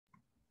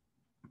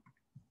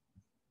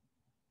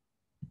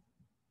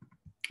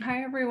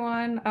Hi,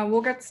 everyone.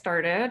 We'll get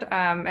started.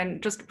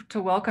 And just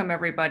to welcome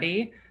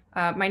everybody,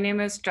 my name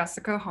is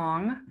Jessica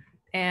Hong,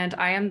 and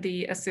I am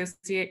the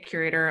Associate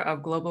Curator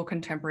of Global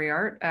Contemporary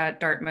Art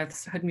at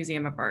Dartmouth's Hood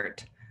Museum of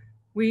Art.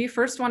 We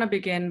first want to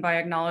begin by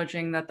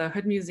acknowledging that the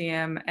Hood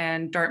Museum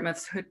and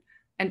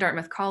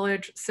Dartmouth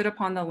College sit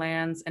upon the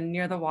lands and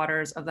near the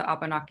waters of the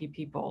Abenaki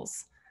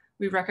peoples.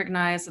 We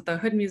recognize that the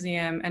Hood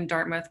Museum and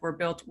Dartmouth were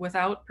built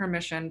without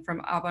permission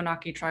from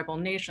Abenaki tribal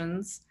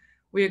nations.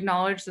 We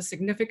acknowledge the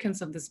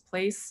significance of this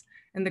place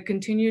and the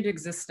continued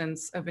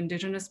existence of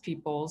Indigenous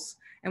peoples,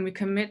 and we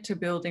commit to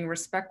building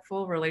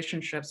respectful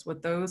relationships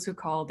with those who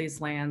call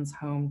these lands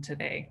home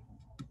today.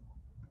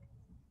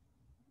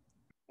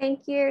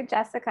 Thank you,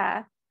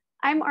 Jessica.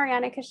 I'm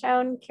Orianna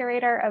Caccione,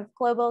 Curator of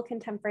Global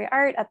Contemporary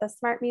Art at the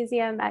Smart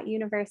Museum at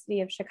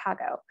University of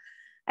Chicago.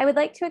 I would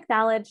like to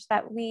acknowledge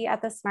that we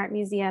at the Smart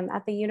Museum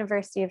at the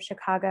University of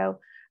Chicago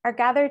are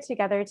gathered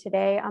together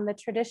today on the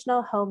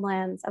traditional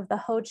homelands of the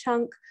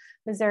Ho-Chunk,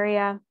 Missouri,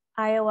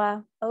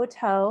 Iowa,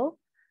 Oto,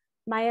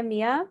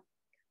 Maiamia,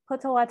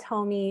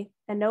 Potawatomi,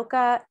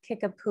 Anoka,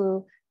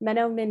 Kickapoo,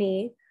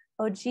 Menominee,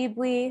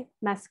 Ojibwe,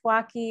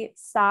 Meskwaki,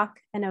 Sauk,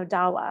 and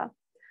Odawa. I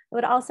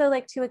would also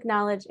like to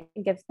acknowledge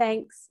and give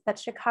thanks that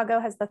Chicago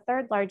has the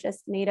third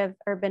largest Native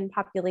urban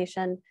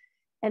population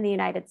in the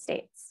United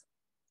States.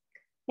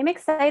 I'm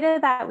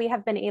excited that we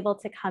have been able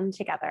to come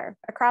together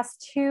across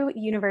two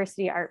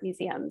university art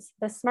museums,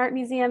 the Smart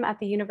Museum at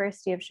the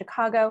University of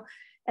Chicago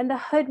and the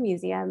Hood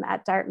Museum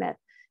at Dartmouth,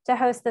 to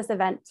host this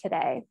event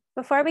today.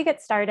 Before we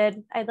get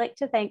started, I'd like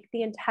to thank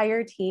the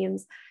entire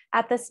teams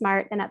at the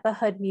Smart and at the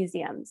Hood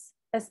Museums,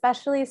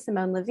 especially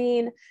Simone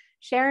Levine,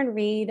 Sharon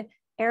Reed,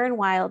 Aaron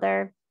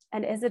Wilder,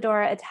 and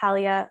Isadora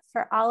Italia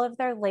for all of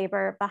their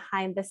labor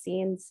behind the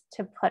scenes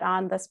to put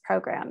on this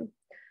program.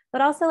 I'd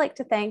also like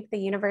to thank the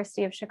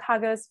University of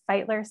Chicago's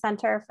Feitler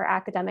Center for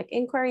Academic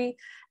Inquiry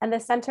and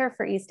the Center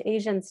for East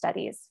Asian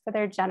Studies for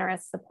their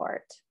generous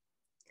support.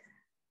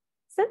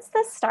 Since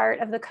the start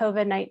of the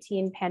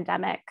COVID-19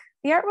 pandemic,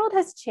 the art world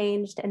has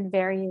changed in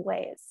varying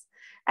ways.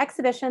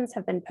 Exhibitions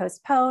have been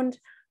postponed,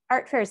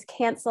 art fairs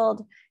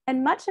canceled,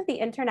 and much of the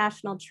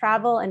international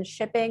travel and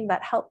shipping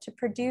that helped to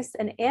produce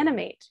and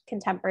animate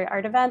contemporary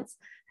art events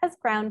has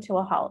ground to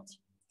a halt.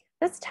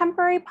 This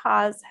temporary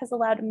pause has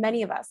allowed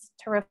many of us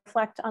to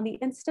reflect on the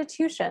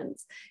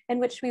institutions in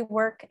which we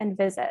work and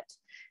visit,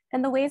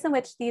 and the ways in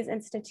which these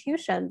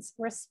institutions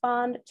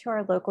respond to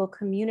our local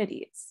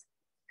communities,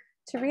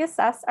 to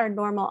reassess our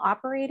normal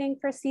operating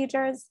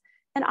procedures,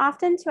 and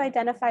often to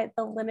identify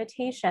the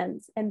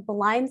limitations and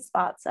blind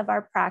spots of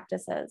our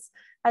practices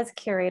as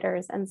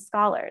curators and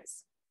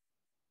scholars.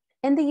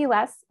 In the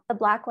US, the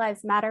Black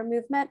Lives Matter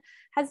movement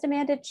has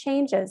demanded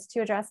changes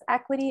to address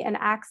equity and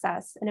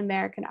access in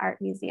American art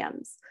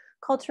museums,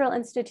 cultural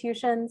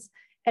institutions,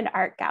 and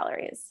art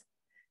galleries.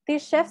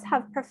 These shifts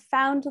have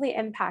profoundly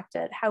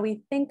impacted how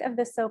we think of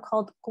the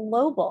so-called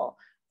global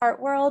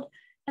art world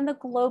and the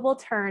global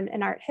turn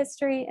in art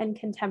history and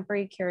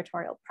contemporary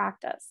curatorial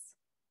practice.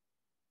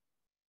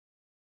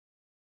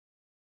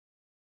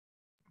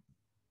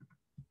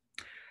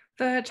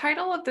 The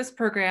title of this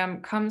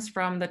program comes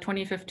from the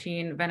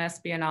 2015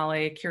 Venice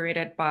Biennale,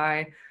 curated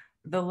by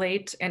the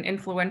late and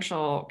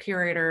influential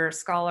curator,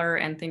 scholar,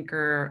 and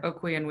thinker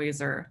Okwe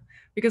Onwueze,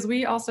 because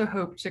we also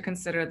hope to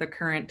consider the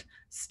current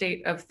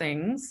state of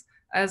things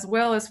as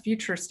well as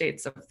future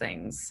states of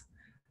things.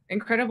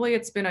 Incredibly,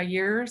 it's been a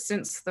year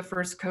since the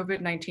first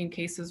COVID-19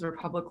 cases were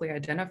publicly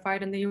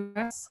identified in the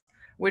US,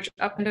 which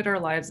upended our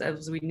lives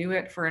as we knew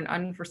it for an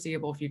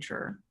unforeseeable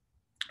future.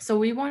 So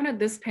we wanted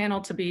this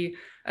panel to be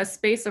a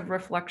space of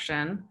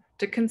reflection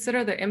to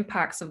consider the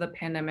impacts of the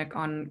pandemic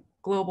on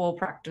global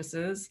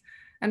practices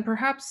and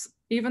perhaps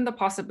even the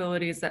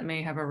possibilities that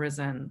may have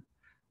arisen.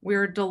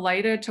 We're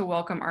delighted to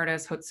welcome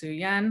artists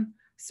Nyen,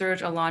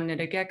 Serge, Alain,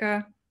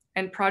 Nitegeka,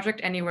 and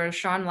Project Anywhere's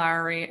Sean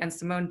Lowry and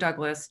Simone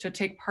Douglas to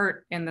take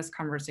part in this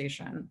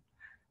conversation,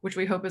 which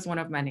we hope is one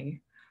of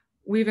many.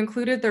 We've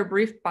included their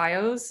brief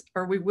bios,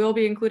 or we will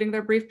be including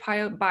their brief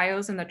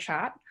bios in the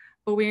chat,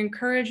 but we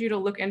encourage you to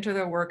look into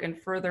their work in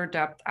further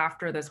depth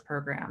after this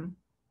program.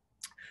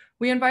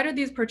 We invited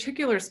these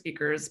particular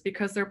speakers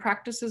because their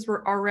practices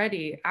were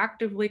already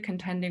actively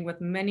contending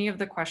with many of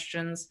the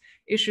questions,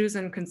 issues,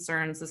 and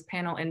concerns this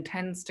panel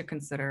intends to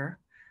consider.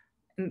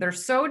 And they're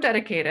so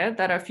dedicated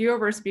that a few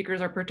of our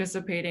speakers are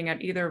participating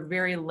at either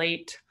very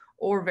late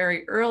or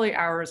very early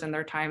hours in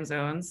their time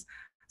zones.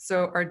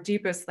 So our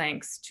deepest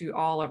thanks to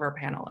all of our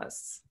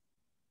panelists.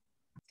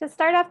 To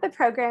start off the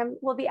program,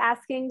 we'll be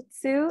asking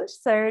Sue,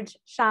 Serge,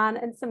 Sean,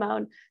 and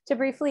Simone to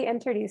briefly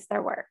introduce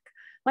their work.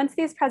 Once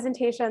these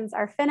presentations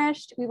are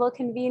finished, we will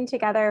convene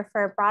together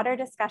for a broader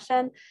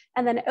discussion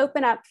and then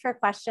open up for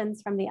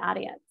questions from the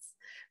audience.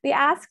 We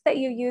ask that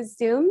you use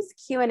Zoom's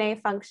Q&A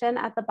function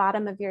at the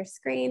bottom of your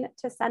screen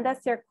to send us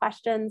your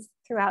questions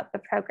throughout the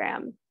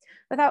program.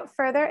 Without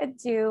further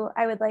ado,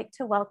 I would like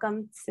to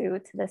welcome Sue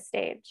to the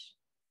stage.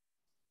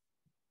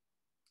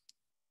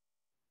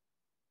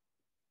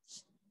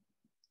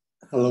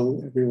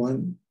 Hello,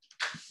 everyone.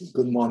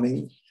 Good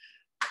morning.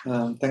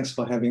 Thanks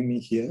for having me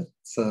here.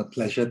 It's a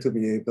pleasure to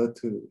be able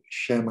to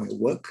share my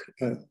work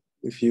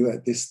with you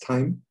at this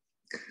time.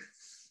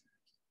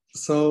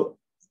 So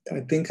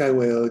I think I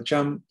will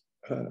jump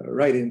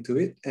right into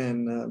it,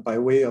 and by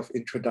way of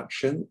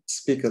introduction,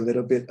 speak a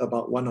little bit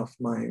about one of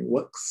my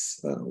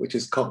works, which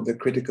is called The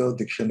Critical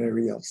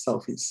Dictionary of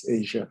Southeast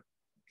Asia.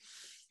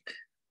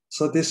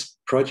 So this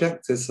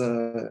project is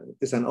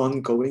an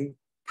ongoing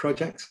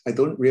project. I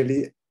don't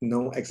really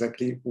know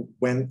exactly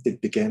when it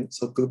began.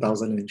 So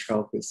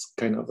 2012 is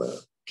kind of a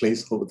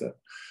placeholder.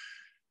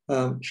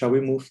 Shall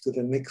we move to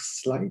the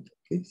next slide,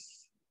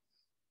 please?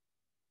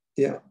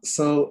 Yeah,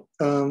 so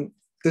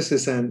this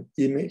is an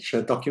image,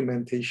 a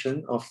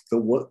documentation of the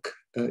work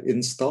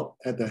installed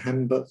at the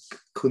Hamburg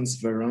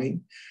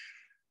Kunstverein.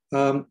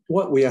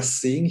 What we are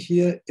seeing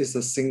here is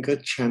a single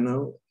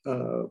channel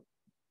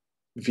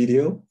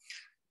video,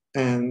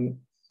 and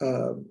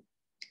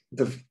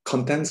the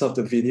contents of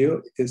the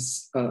video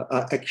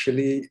are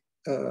actually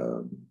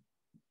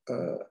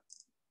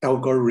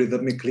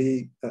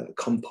algorithmically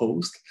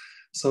composed.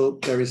 So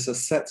there is a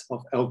set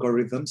of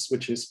algorithms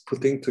which is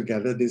putting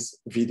together this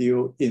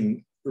video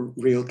in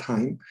real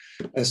time,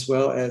 as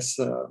well as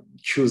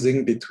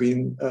choosing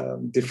between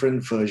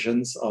different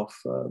versions of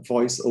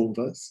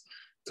voiceovers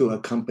to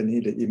accompany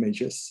the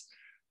images.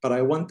 But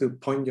I want to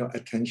point your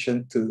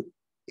attention to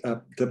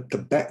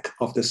the back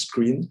of the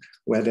screen,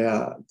 where there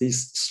are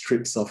these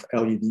strips of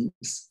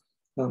LEDs.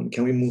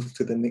 Can we move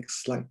to the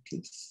next slide,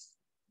 please?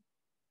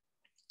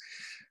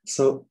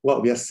 So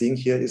what we are seeing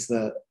here is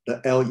the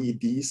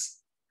LEDs,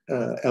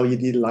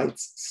 LED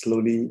lights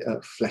slowly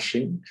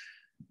flashing.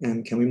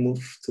 And can we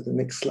move to the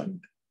next slide?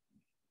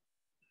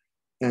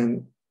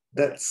 And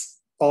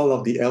that's all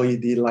of the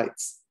LED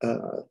lights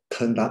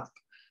turned up.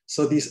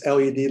 So these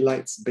LED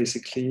lights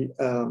basically,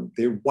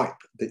 they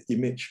wipe the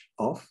image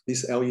off.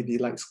 These LED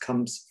lights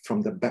comes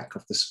from the back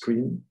of the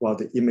screen, while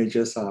the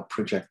images are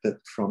projected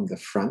from the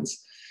front.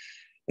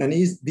 And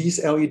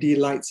these LED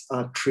lights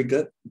are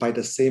triggered by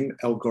the same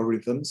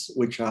algorithms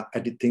which are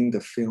editing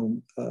the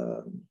film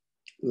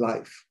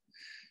live.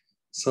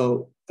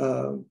 So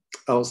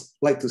I would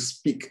like to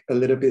speak a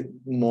little bit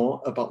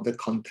more about the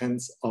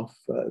contents of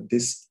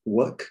this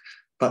work.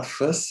 But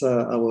first,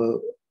 I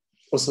will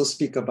also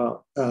speak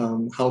about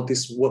how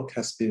this work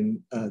has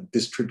been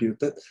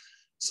distributed.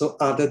 So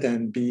other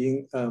than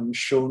being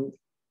shown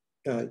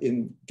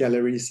in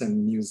galleries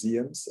and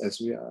museums, as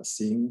we are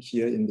seeing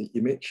here in the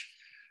image,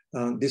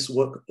 this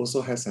work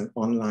also has an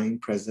online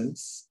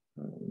presence.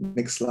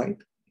 Next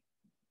slide.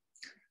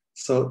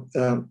 So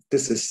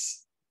this is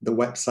the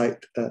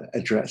website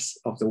address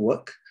of the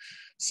work.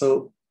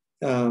 So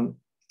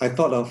I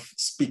thought of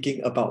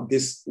speaking about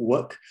this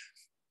work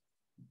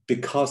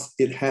because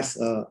it has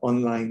an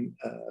online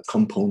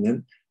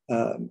component.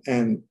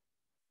 And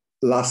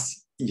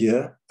last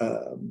year,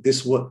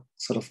 this work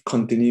sort of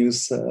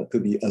continues to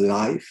be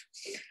alive.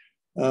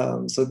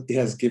 So it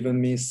has given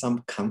me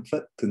some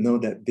comfort to know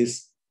that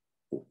this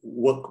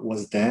work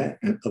was there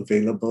and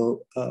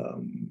available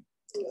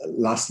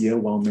last year,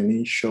 while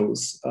many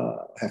shows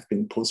have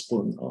been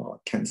postponed or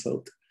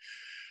canceled.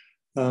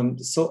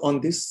 So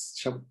on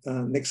this,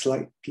 next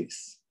slide,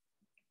 please.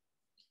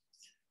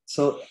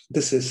 So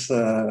this is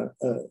a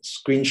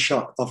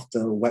screenshot of the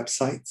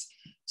website.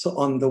 So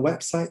on the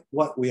website,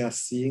 what we are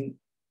seeing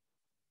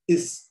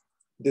is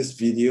this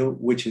video,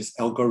 which is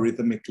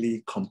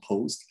algorithmically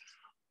composed.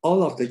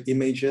 All of the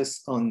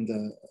images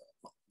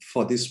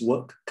for this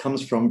work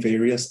comes from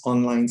various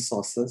online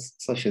sources,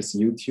 such as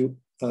YouTube,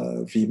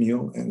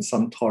 Vimeo, and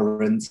some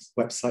torrent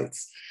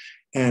websites.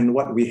 And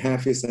what we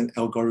have is an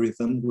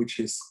algorithm which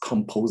is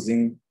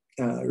composing,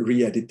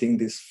 re-editing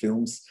these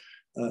films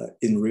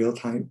in real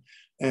time,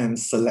 and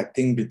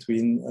selecting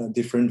between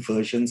different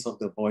versions of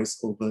the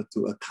voiceover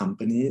to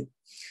accompany it.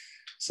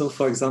 So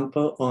for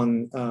example,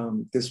 on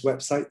this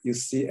website, you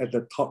see at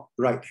the top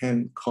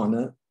right-hand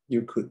corner,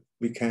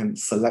 we can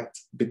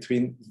select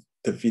between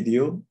the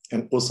video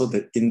and also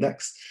the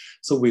index.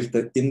 So with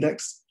the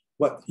index,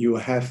 what you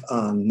have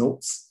are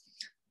notes,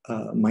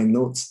 my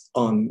notes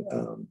on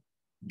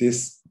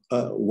this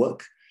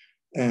work.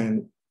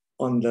 And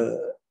on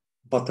the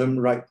bottom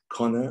right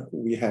corner,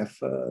 we have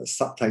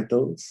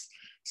subtitles.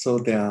 So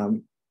there are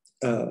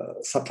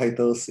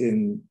subtitles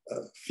in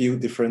a few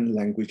different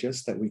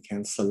languages that we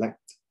can select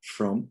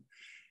from.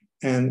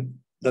 And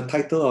the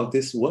title of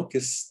this work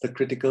is The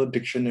Critical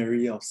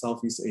Dictionary of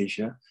Southeast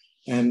Asia.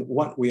 And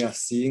what we are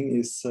seeing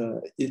is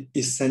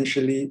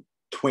essentially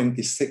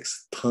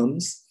 26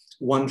 terms,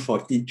 one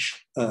for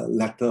each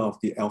letter of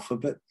the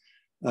alphabet.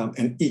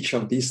 And each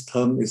of these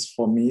terms is,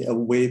 for me, a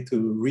way to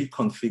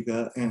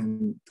reconfigure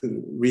and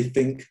to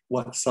rethink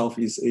what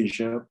Southeast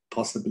Asia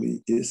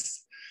possibly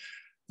is.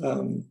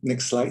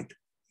 Next slide.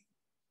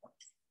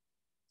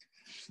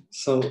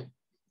 So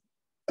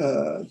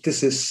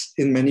this is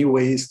in many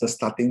ways the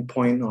starting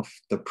point of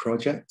the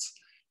project,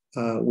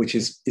 which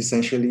is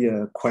essentially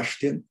a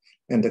question.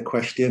 And the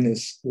question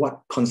is,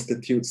 what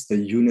constitutes the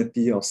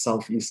unity of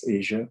Southeast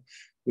Asia,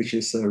 which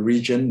is a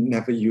region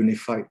never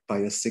unified by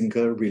a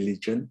single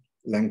religion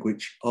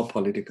language or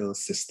political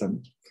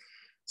system.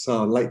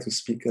 So I'd like to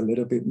speak a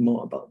little bit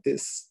more about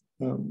this.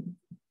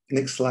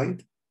 Next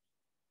slide.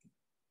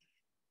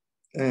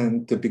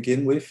 And to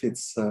begin with,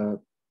 it's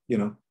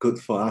good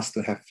for us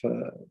to have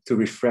to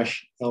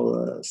refresh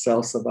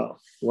ourselves about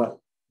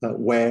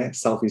where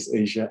Southeast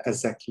Asia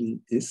exactly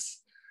is.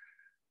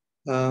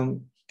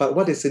 But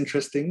what is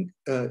interesting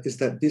is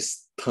that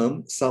this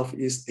term,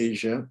 Southeast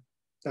Asia,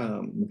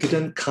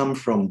 didn't come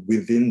from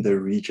within the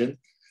region.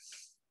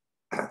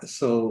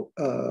 So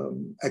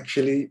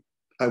actually,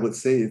 I would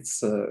say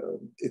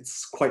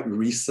it's quite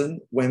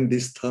recent when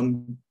this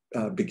term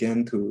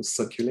began to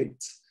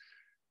circulate.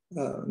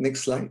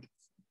 Next slide.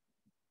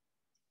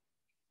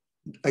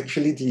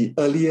 Actually, the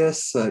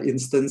earliest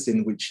instance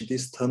in which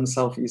this term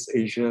Southeast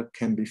Asia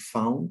can be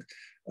found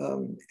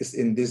is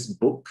in this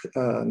book,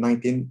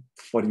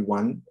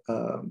 1941,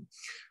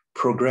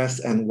 Progress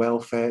and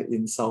Welfare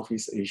in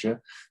Southeast Asia.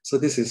 So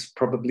this is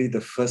probably the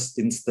first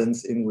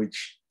instance in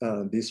which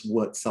this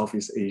word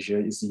Southeast Asia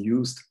is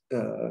used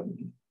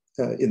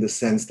in the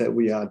sense that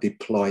we are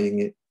deploying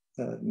it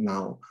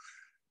now.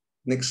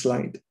 Next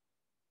slide.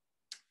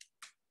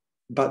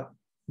 But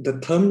the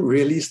term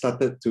really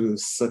started to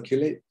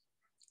circulate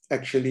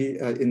actually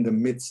in the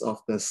midst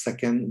of the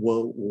Second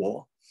World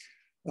War.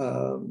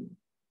 A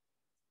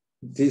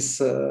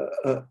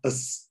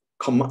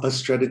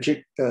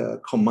strategic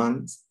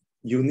command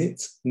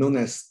unit known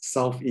as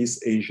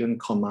Southeast Asian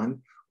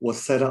Command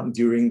was set up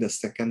during the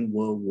Second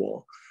World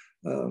War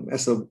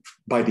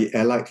by the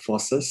Allied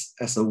forces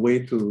as a way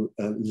to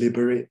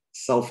liberate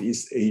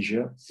Southeast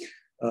Asia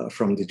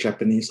from the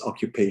Japanese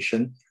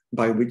occupation,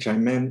 by which I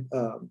meant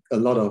a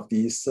lot of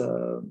these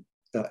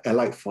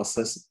Allied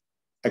forces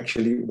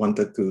actually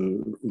wanted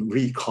to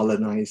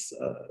recolonize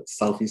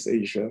Southeast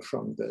Asia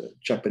from the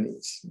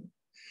Japanese.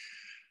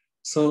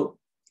 So,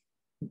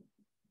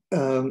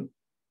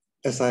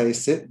 as I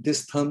said,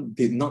 this term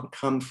did not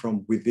come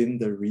from within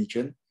the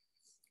region,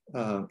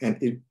 and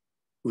it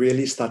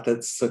really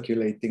started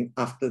circulating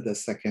after the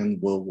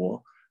Second World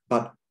War.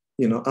 But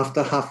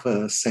after half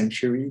a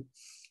century,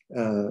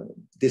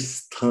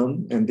 this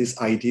term and this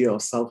idea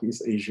of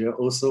Southeast Asia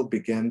also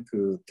began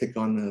to take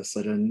on a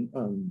certain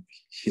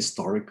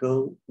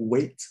historical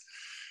weight.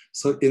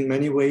 So in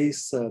many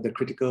ways, the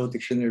Critical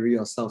Dictionary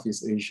of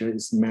Southeast Asia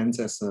is meant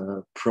as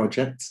a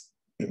project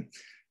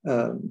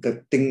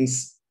that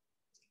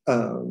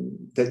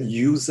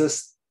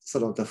uses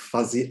sort of the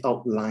fuzzy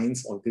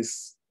outlines of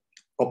this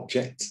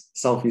object,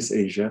 Southeast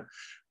Asia,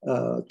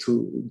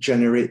 to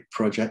generate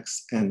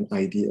projects and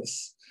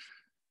ideas.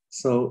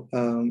 So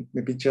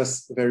maybe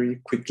just very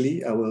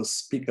quickly, I will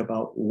speak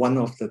about one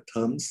of the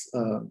terms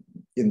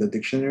in the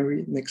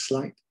dictionary. Next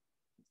slide.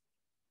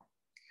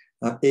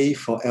 A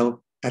for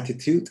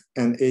attitude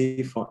and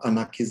A for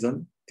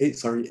anarchism. A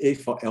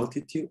for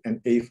altitude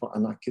and A for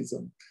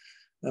anarchism.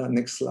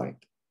 Next slide.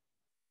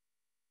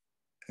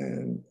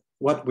 And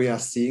what we are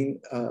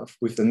seeing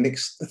with the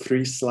next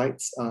 3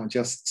 slides are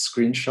just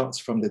screenshots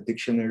from the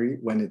dictionary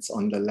when it's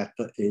on the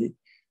letter A.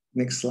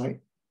 Next slide.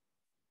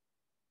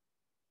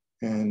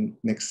 And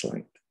next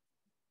slide.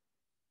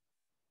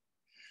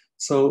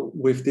 So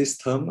with this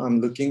term, I'm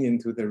looking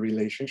into the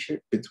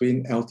relationship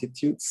between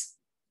altitudes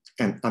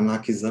and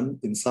anarchism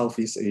in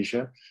Southeast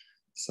Asia.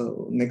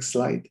 So next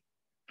slide.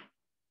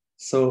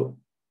 So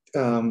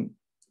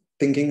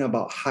thinking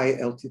about high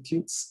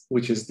altitudes,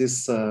 which is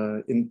this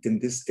in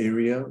this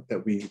area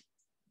that we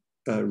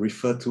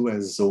refer to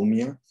as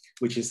Zomia,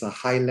 which is a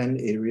highland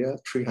area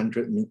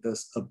 300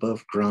 meters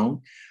above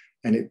ground,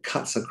 and it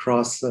cuts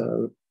across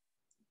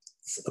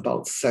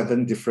about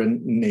 7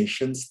 different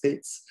nation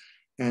states.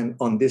 And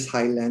on these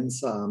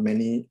highlands are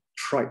many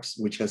tribes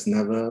which has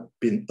never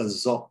been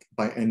absorbed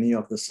by any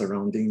of the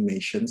surrounding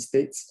nation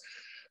states.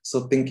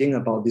 So thinking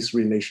about this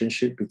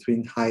relationship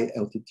between high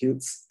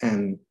altitudes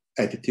and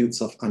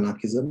attitudes of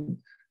anarchism.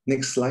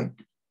 Next slide.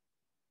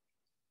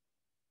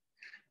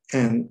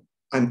 And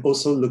I'm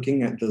also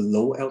looking at the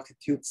low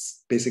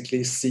altitudes,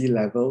 basically sea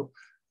level,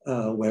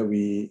 where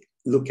we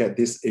look at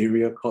this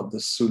area called the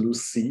Sulu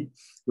Sea,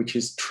 which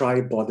is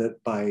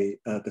tri-bordered by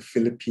the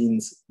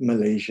Philippines,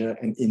 Malaysia,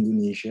 and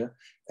Indonesia,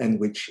 and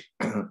which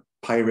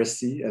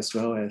piracy as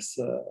well as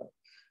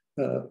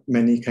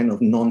many kind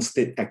of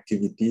non-state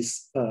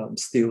activities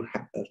still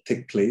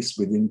take place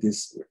within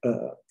this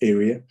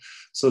area.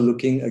 So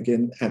looking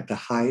again at the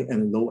high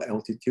and low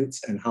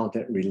altitudes and how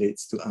that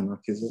relates to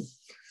anarchism.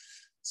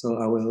 So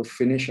I will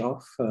finish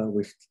off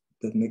with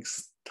the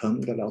next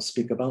term that I'll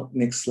speak about.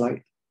 Next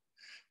slide.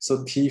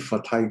 So T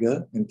for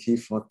tiger and T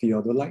for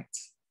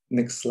theodolite.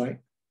 Next slide.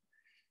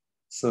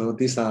 So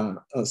these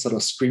are sort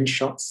of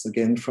screenshots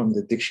again from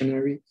the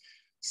dictionary.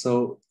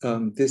 So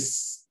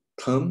this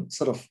term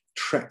sort of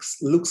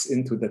looks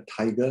into the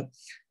tiger,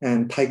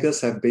 and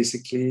tigers have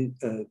basically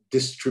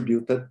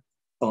distributed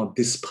or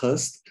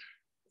dispersed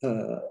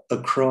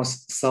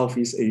across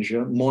Southeast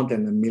Asia more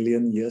than 1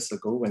 million years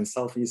ago, when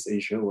Southeast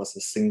Asia was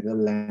a single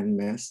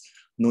landmass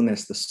known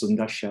as the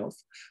Sunda Shelf.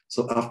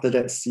 So after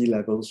that, sea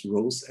levels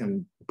rose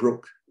and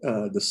broke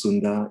the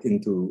Sunda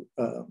into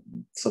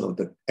sort of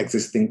the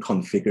existing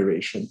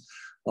configuration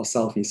of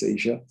Southeast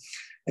Asia.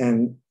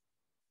 And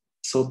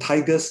so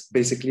tigers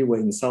basically were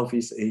in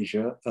Southeast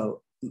Asia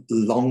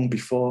long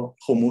before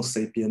Homo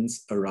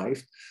sapiens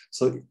arrived.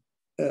 So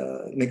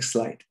next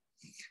slide.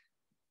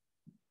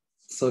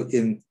 So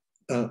in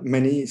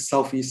many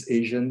Southeast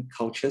Asian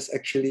cultures,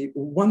 actually,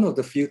 one of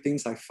the few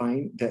things I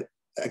find that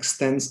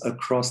extends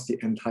across the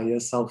entire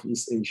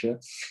Southeast Asia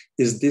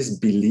is this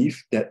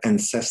belief that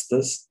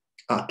ancestors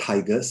are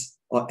tigers,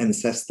 or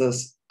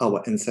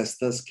our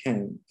ancestors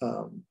can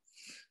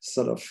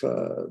sort of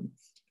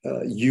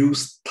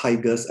use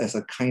tigers as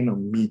a kind of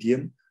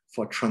medium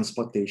for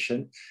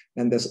transportation.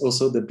 And there's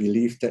also the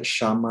belief that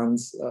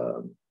shamans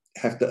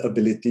have the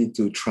ability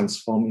to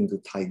transform into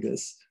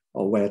tigers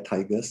or wear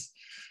tigers.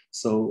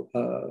 So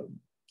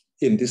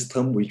in this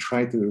term, we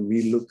try to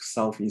relook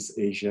Southeast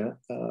Asia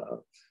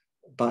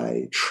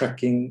by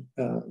tracking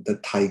the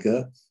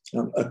tiger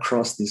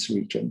across this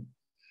region.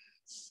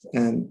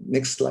 And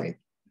next slide.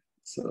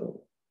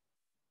 So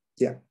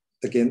yeah,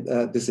 again,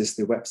 this is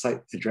the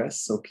website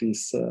address. So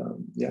please,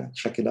 yeah,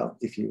 check it out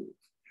if you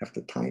have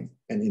the time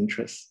and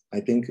interest. I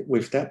think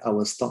with that, I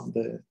will stop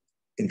the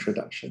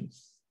introduction.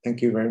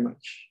 Thank you very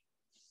much.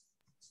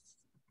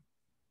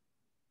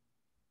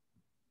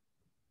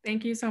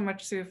 Thank you so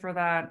much, Sue, for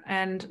that.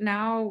 And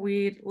now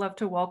we'd love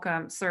to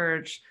welcome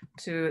Serge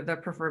to the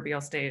proverbial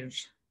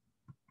stage.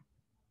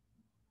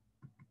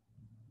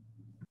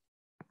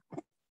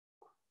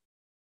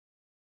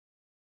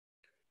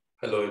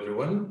 Hello,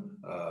 everyone.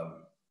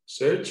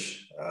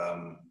 Serge,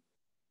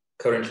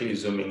 currently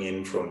zooming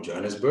in from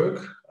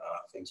Johannesburg.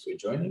 Thanks for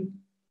joining.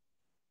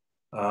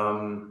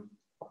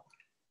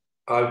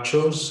 I've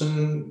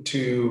chosen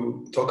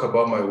to talk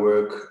about my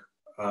work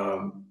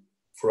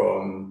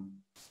from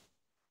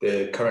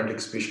the current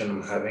exhibition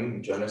I'm having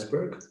in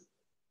Johannesburg.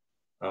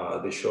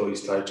 The show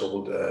is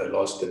titled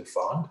Lost and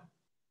Found.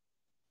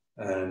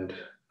 And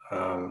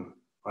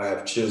I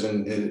have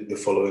chosen the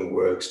following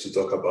works to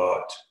talk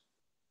about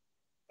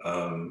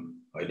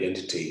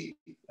identity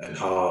and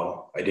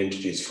how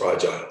identity is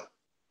fragile.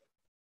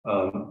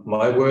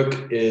 My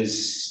work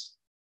is,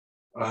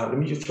 let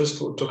me just first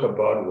talk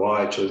about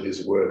why I chose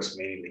these works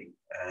mainly,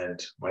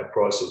 and my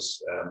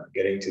process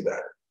getting to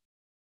that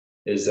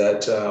is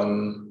that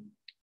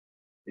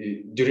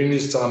during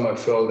this time I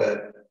felt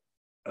that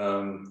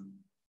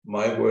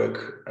my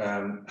work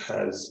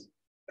has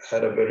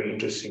had a very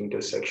interesting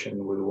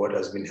intersection with what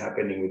has been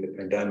happening with the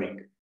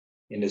pandemic,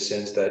 in the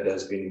sense that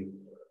there's been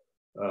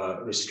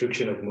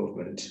restriction of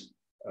movement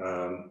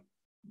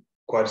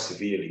quite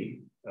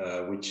severely,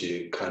 which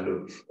kind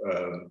of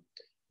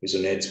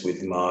resonates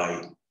with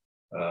my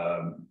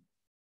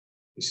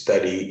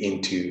study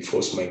into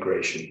forced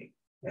migration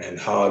and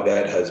how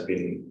that has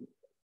been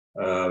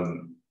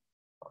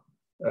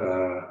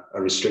a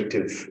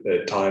restrictive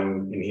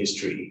time in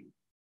history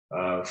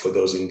for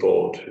those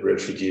involved,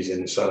 refugees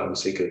and asylum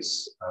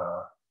seekers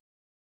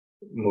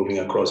moving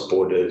across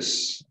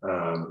borders,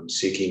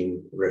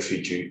 seeking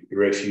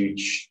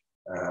refuge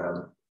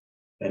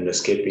and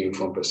escaping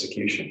from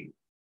persecution.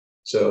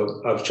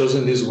 So I've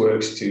chosen these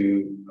works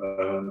to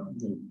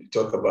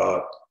talk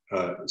about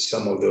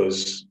some of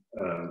those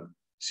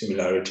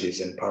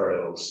similarities and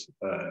parallels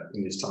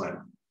in this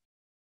time.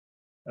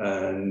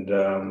 And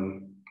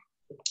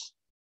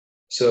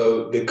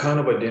so the kind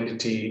of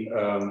identity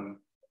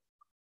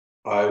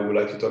I would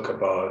like to talk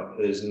about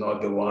is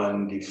not the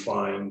one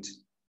defined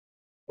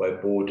by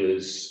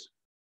borders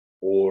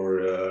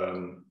or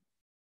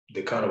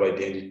the kind of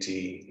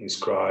identity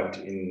inscribed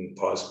in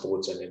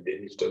passports and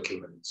identity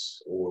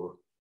documents, or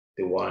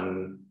the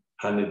one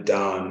handed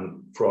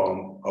down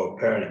from our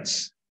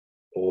parents,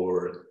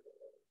 or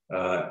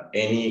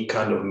any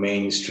kind of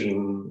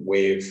mainstream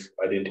way of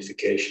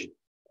identification.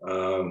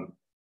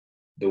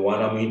 The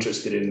one I'm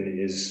interested in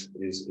is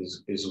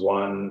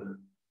one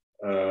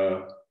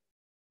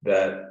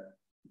that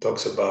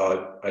talks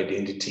about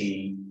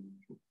identity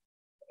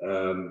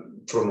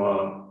from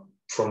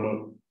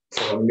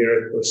a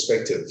mirror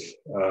perspective.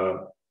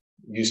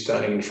 You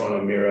standing in front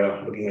of a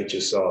mirror, looking at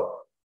yourself,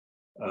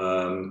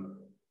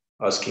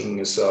 asking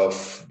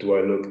yourself, do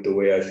I look the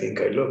way I think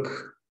I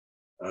look?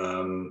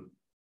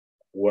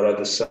 What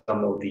are some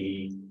of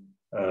the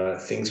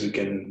things we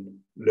can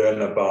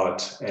learn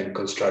about and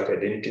construct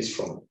identities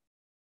from?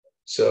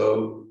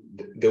 So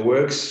the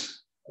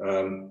works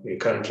we're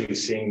currently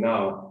seeing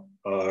now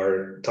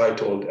are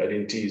titled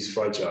Identity is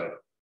Fragile.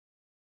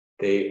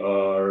 They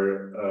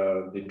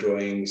are the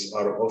drawings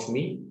are of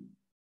me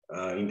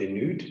in the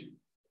nude,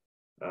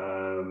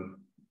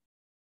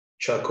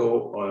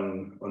 charcoal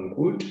on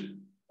wood,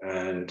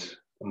 and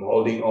I'm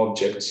holding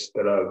objects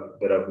that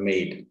I've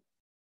made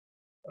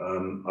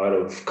out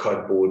of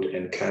cardboard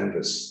and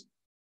canvas.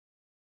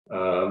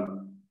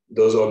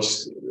 Those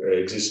objects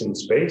exist in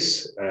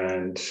space,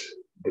 and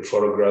the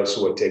photographs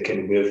were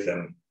taken with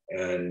them.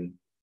 And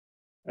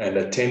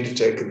I tend to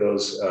take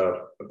those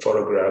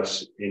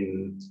photographs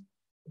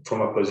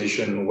from a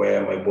position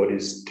where my body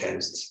is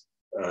tensed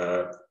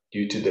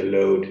due to the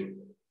load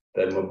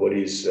that my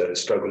body is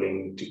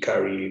struggling to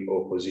carry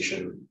or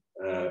position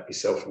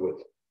itself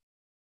with.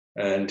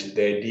 And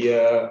the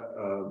idea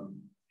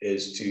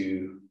is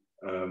to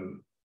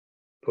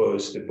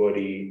pose the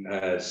body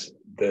as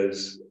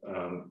this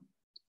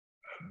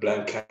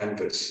blank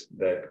canvas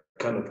that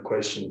kind of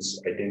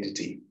questions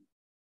identity.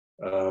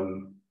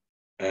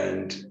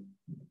 And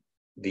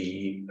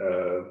the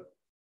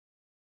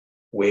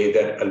way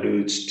that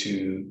alludes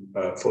to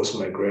forced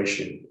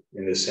migration,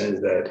 in the sense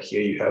that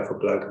here you have a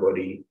Black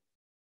body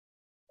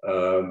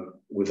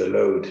with a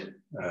load,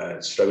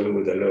 struggling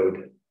with a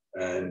load,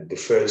 and the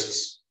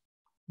first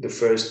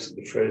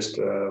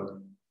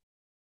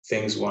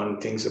things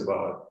one thinks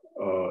about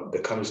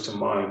that comes to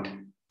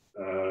mind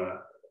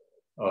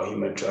are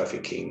human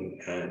trafficking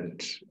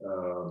and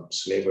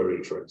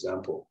slavery, for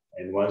example.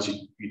 And once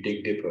you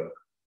dig deeper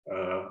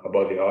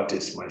about the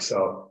artist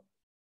myself,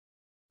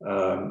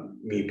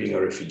 me being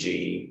a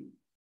refugee,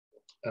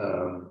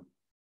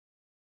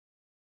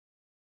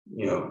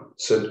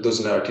 so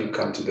those narratives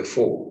come to the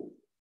fore.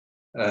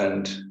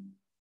 And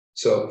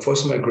so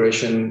forced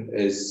migration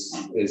is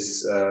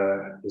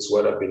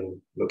what I've been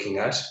looking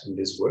at in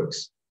these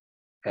works.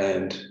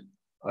 And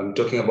I'm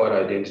talking about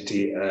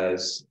identity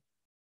as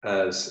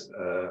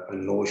a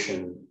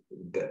notion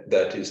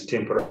that is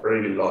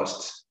temporarily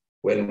lost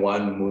when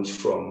one moves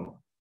from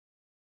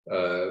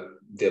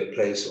their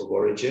place of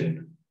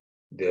origin,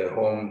 their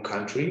home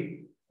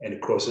country,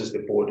 and crosses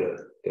the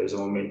border. There's a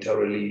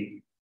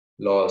momentarily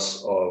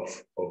loss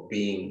of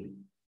being,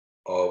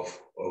 of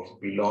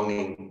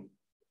belonging.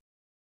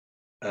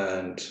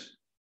 And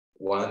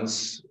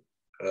once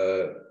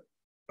a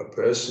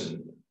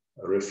person,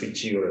 a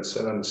refugee or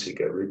asylum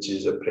seeker,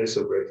 reaches a place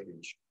of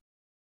refuge,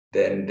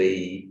 then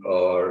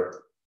they're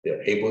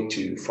able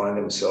to find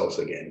themselves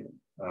again.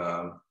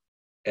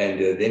 And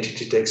the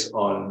identity takes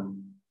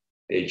on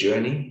their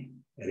journey,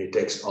 and it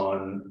takes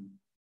on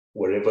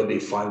wherever they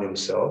find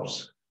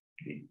themselves.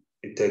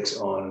 It takes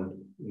on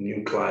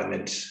new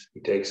climate,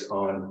 it takes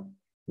on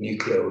new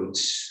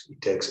clothes,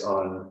 it takes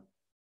on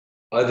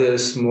other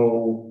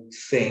small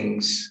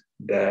things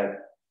that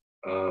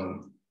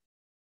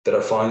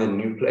are found in a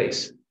new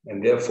place.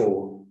 And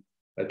therefore,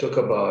 I talk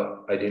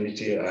about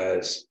identity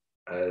as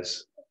a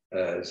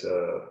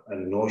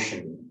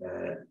notion,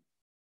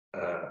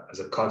 as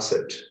a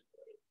concept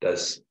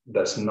that's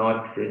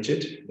not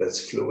rigid,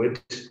 that's fluid,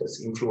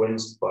 that's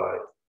influenced by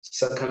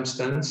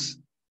circumstance,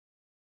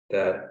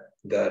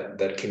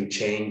 that can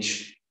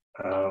change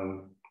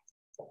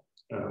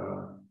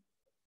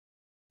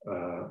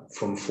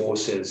from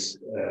forces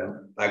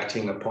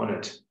acting upon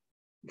it.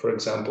 For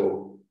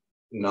example,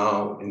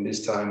 now in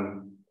this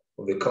time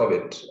of the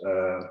COVID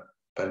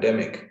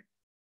pandemic,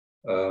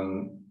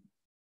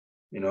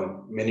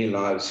 many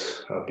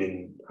lives have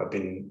been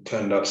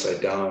turned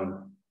upside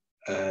down,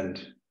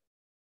 and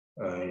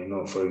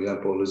for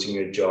example, losing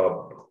your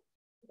job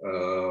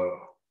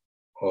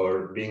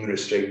or being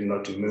restricted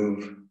not to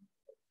move,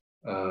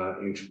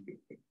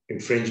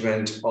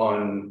 infringement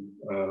on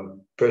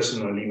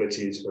personal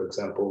liberties, for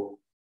example,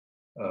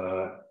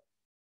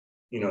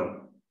 in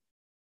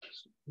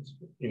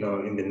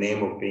the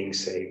name of being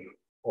safe,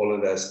 all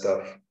of that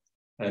stuff,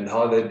 and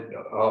how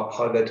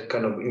that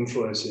kind of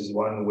influences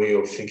one way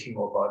of thinking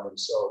about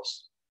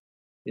themselves.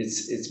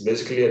 It's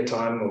basically a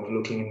time of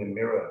looking in the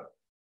mirror.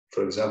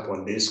 For example,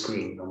 on this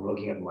screen, I'm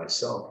looking at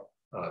myself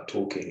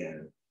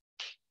talking,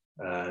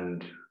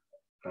 and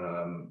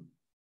I'm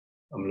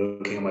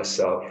looking at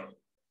myself,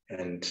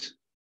 and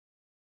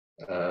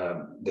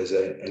there's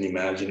an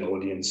imagined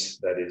audience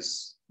that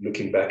is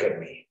looking back at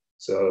me.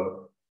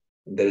 So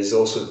there is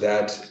also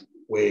that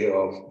way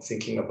of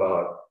thinking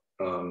about,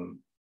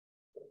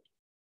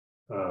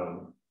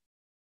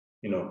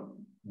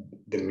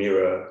 the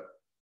mirror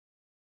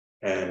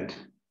and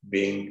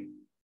being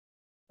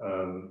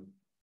on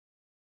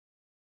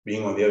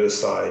the other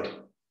side,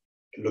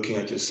 looking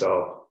at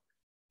yourself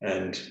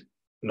and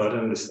not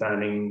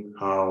understanding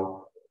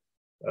how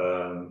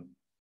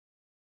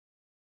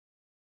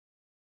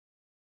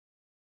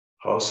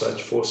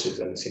such forces,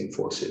 unseen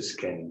forces,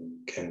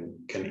 can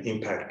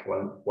impact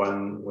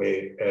one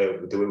way,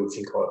 the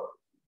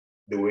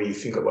way you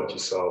think about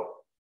yourself,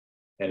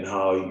 and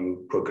how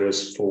you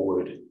progress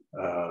forward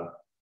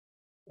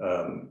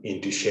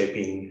into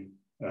shaping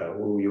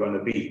who you want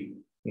to be.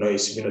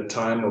 It's been a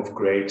time of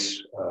great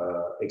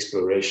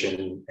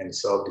exploration and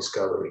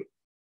self-discovery,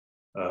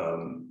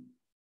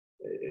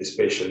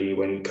 especially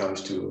when it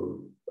comes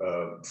to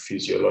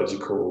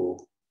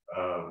physiological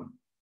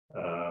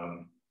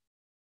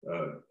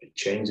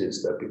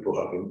changes that people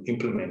have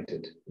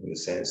implemented, in the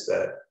sense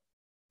that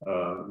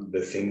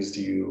the things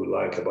you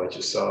like about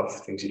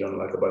yourself, things you don't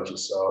like about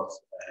yourself,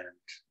 and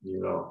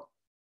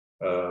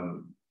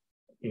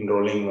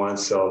enrolling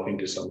oneself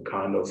into some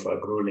kind of a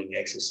grueling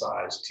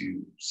exercise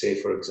to, say,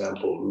 for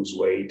example, lose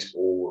weight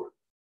or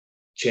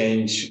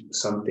change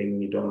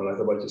something you don't like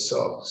about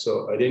yourself.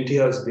 So identity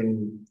has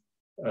been,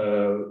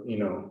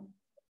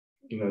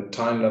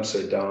 turned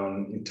upside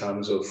down in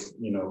terms of,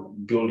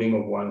 building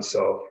of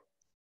oneself,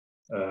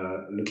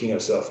 looking at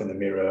yourself in the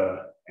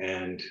mirror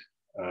and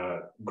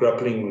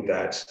grappling with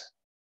that,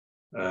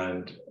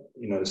 and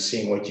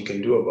seeing what you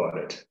can do about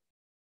it.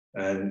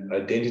 And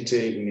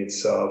identity in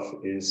itself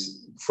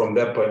is, from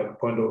that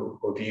point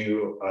of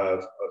view,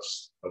 I've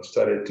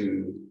started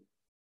to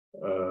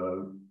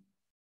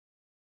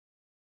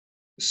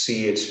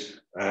see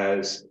it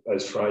as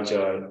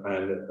fragile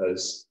and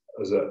as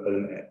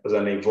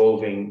an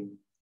evolving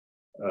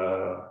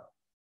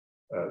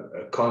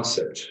a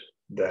concept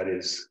that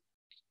is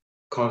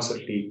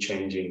constantly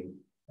changing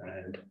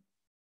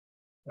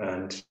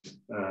and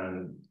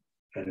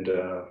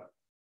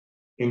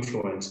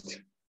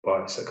influenced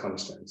by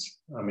circumstance.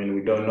 I mean,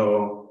 we don't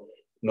know,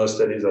 no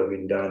studies have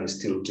been done. It's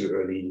still too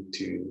early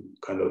to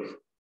kind of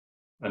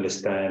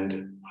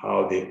understand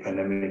how the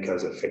pandemic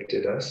has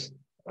affected us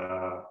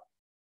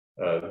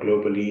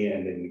globally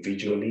and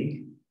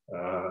individually,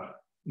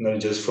 not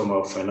just from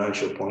a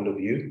financial point of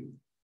view,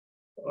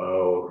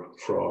 or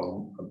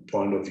from a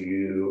point of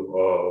view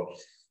of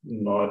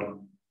not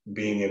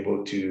being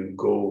able to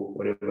go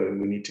wherever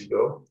we need to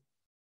go.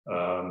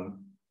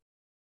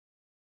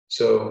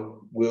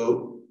 So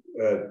we'll,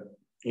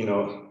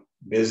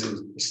 this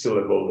is still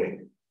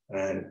evolving,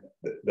 and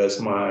that's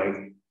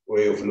my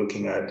way of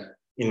looking at,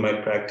 in my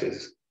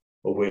practice,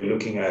 of way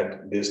looking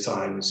at these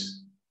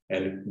times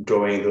and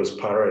drawing those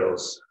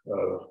parallels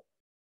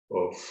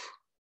of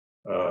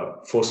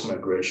forced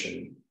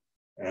migration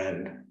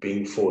and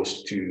being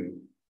forced to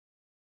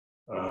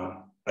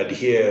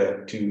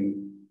adhere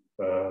to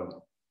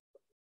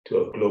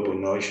a global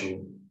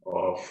notion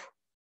of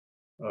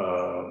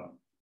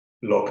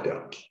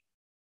lockdown.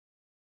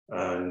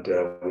 And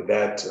with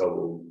that, I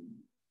will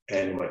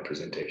end my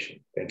presentation.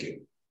 Thank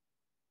you.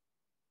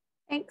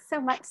 Thanks so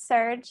much,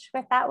 Serge.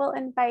 With that, we'll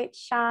invite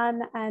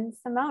Sean and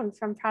Simone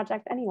from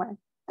Project Anywhere.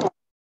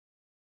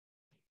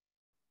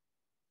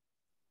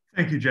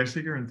 Thank you,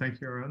 Jessica, and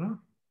thank you, Orianna.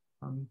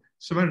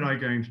 Simone and I are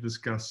going to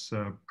discuss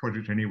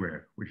Project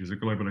Anywhere, which is a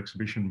global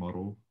exhibition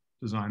model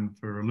designed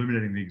for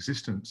illuminating the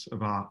existence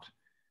of art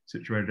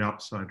situated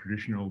outside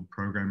traditional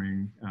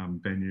programming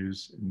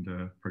venues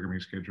and programming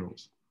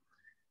schedules.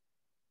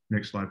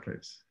 Next slide,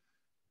 please.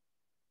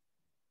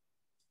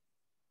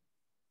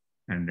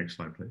 And next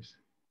slide, please.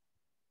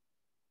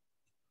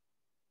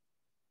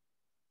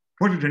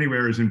 Project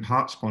Anywhere is in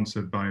part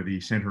sponsored by the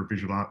Centre of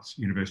Visual Arts,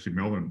 University of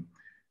Melbourne.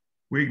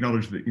 We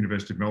acknowledge that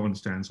University of Melbourne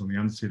stands on the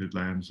unceded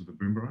lands of the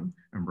Boonwurrung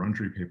and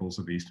Wurundjeri peoples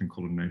of the Eastern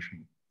Kulin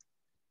Nation.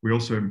 We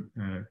also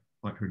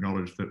like to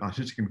acknowledge that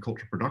artistic and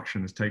cultural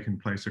production has taken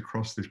place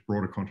across this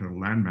broader continental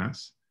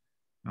landmass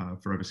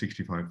for over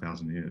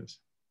 65,000 years.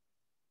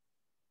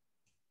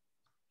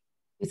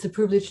 It's a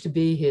privilege to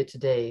be here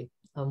today.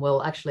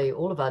 Well, actually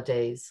all of our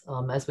days,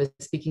 as we're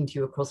speaking to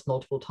you across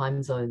multiple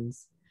time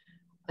zones.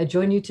 I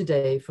join you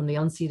today from the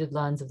unceded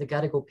lands of the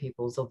Gadigal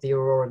peoples of the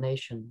Aurora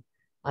Nation.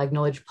 I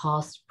acknowledge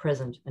past,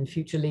 present, and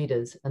future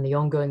leaders and the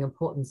ongoing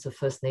importance of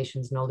First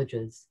Nations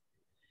knowledges.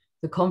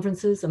 The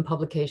conferences and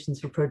publications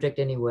for Project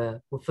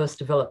Anywhere were first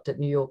developed at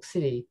New York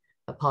City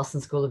at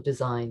Parsons School of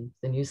Design,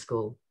 the New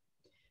School.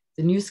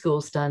 The New School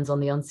stands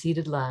on the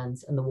unceded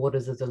lands and the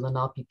waters of the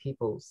Lenape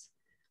peoples.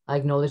 I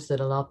acknowledge the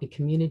Lenape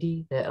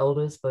community, their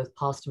elders, both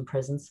past and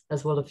present,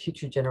 as well as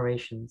future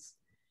generations.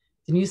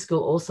 The New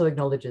School also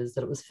acknowledges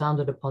that it was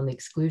founded upon the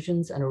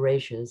exclusions and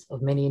erasures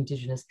of many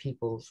Indigenous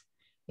peoples,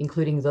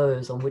 including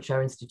those on which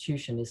our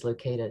institution is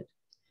located.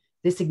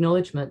 This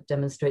acknowledgement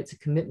demonstrates a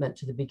commitment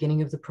to the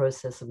beginning of the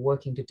process of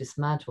working to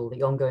dismantle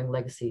the ongoing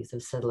legacies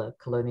of settler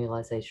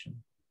colonialization.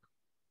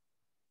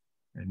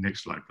 And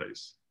next slide,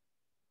 please.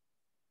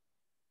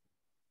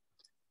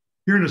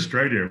 Here in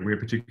Australia, we are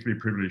particularly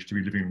privileged to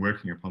be living and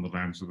working upon the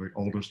lands of the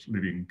oldest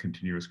living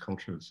continuous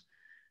cultures.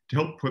 To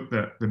help put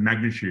the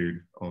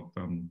magnitude of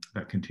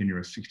that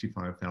continuous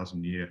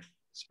 65,000 year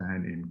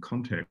span in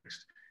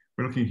context,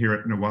 we're looking here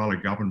at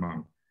Nawala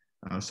Gubernmung.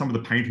 Some of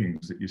the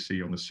paintings that you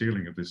see on the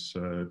ceiling of this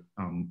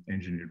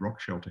engineered rock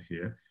shelter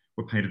here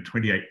were painted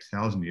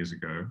 28,000 years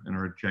ago and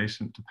are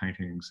adjacent to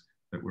paintings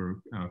that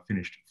were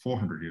finished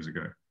 400 years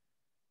ago.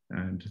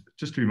 And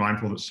just to be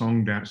mindful that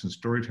song, dance, and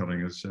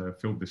storytelling has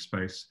filled this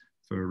space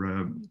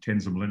for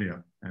tens of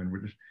millennia. And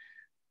we're just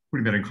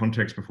putting that in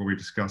context before we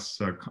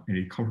discuss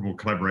any comparable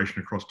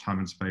collaboration across time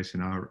and space in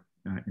our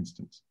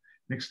instance.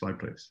 Next slide,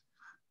 please.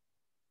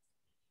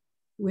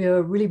 We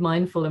are really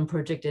mindful in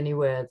Project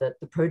Anywhere that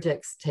the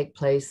projects take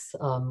place,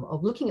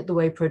 of looking at the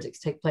way projects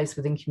take place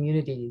within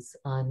communities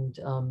and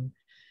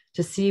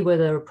to see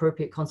whether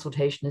appropriate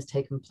consultation has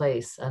taken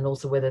place and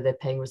also whether they're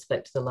paying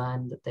respect to the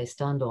land that they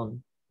stand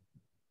on.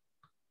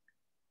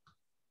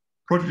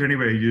 Project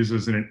Anywhere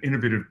uses an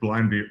innovative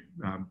blind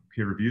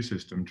peer review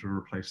system to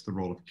replace the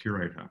role of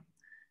curator.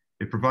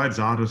 It provides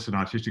artists and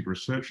artistic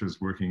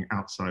researchers working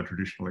outside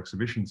traditional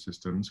exhibition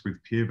systems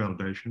with peer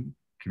validation,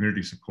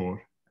 community support,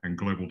 and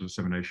global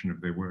dissemination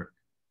of their work.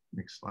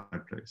 Next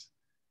slide, please.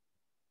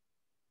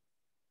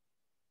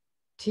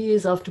 2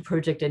 years after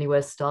Project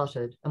Anywhere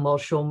started, and while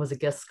Sean was a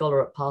guest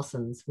scholar at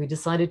Parsons, we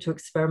decided to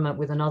experiment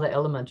with another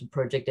element of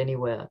Project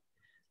Anywhere,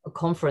 a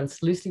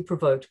conference loosely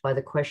provoked by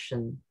the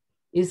question,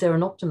 Is there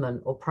an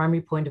optimum or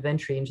primary point of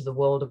entry into the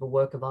world of a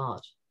work of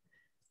art?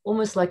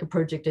 Almost like a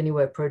Project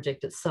Anywhere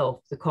project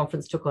itself, the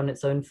conference took on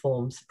its own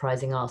form,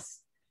 surprising us.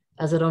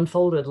 As it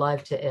unfolded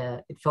live to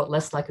air, it felt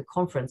less like a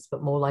conference,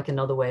 but more like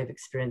another way of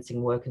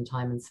experiencing work in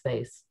time and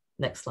space.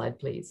 Next slide,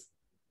 please.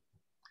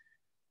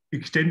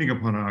 Extending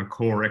upon our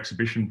core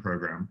exhibition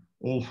program,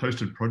 all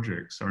hosted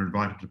projects are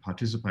invited to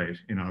participate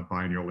in our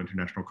biennial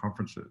international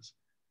conferences.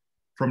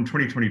 From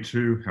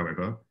 2022,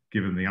 however,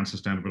 given the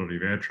unsustainability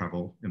of air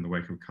travel in the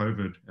wake of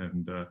COVID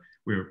and a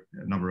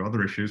number of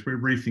other issues, we're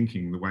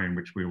rethinking the way in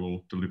which we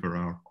will deliver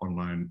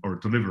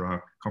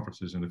our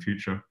conferences in the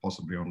future,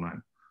 possibly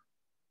online.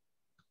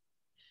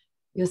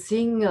 You're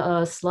seeing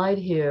a slide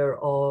here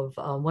of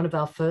one of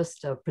our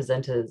first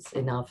presenters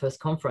in our first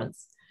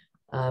conference,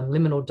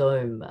 Liminal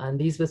Dome. And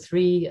these were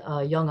three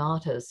young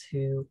artists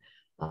who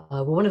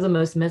were one of the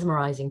most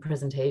mesmerizing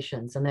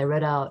presentations. And they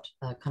read out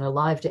kind of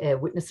live to air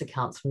witness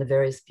accounts from the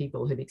various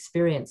people who'd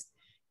experienced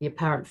the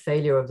apparent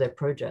failure of their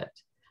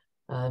project.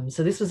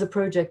 So this was a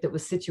project that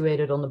was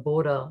situated on the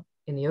border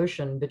in the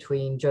ocean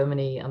between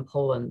Germany and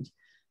Poland.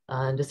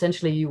 And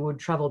essentially you would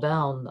travel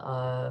down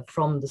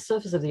from the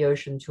surface of the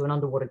ocean to an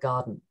underwater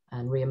garden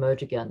and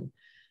re-emerge again.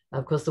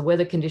 Of course, the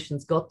weather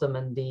conditions got them,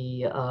 and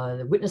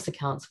the witness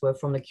accounts were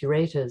from the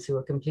curators, who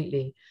were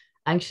completely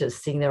anxious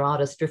seeing their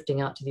artists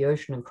drifting out to the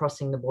ocean and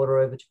crossing the border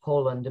over to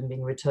Poland and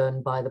being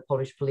returned by the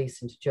Polish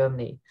police into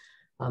Germany.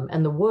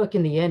 And the work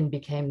in the end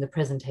became the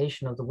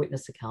presentation of the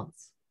witness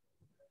accounts.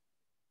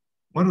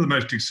 One of the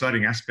most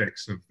exciting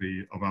aspects of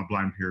our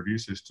blind peer review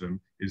system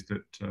is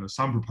that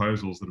some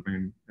proposals that have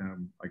been,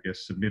 I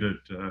guess, submitted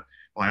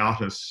by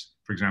artists,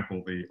 for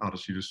example, the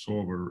artists you just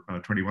saw were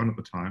 21 at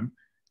the time.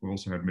 We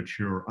also had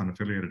mature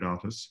unaffiliated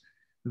artists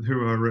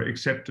who are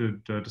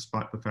accepted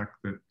despite the fact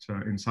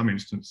that in some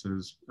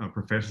instances,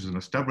 professors and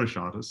established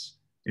artists,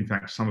 in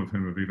fact, some of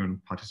whom have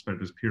even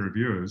participated as peer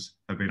reviewers,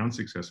 have been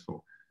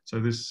unsuccessful. So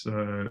this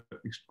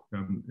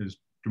is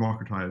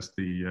democratise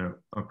the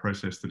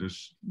process that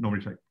is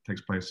normally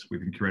takes place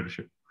within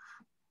curatorship.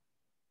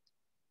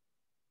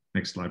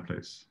 Next slide,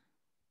 please.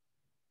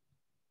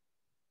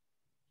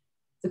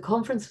 The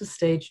conference was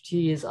staged 2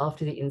 years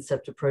after the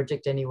incept of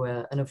Project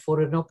Anywhere and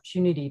afforded an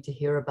opportunity to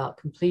hear about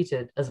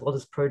completed as well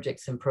as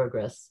projects in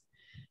progress.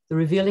 The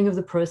revealing of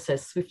the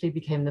process swiftly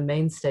became the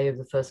mainstay of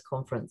the first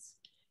conference.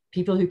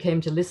 People who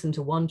came to listen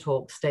to one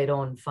talk stayed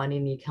on,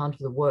 finding the account of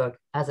the work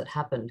as it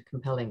happened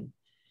compelling.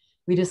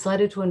 We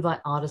decided to invite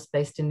artists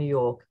based in New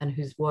York and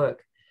whose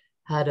work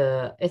had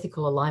an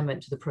ethical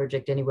alignment to the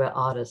Project Anywhere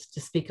artist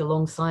to speak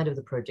alongside of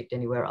the Project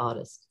Anywhere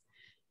artist.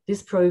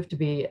 This proved to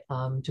be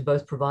to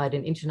both provide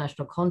an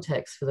international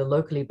context for the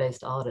locally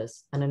based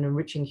artists and an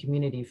enriching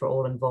community for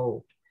all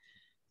involved.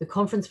 The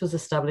conference was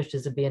established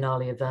as a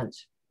biennale event.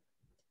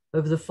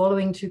 Over the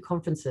following two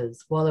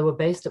conferences, while they were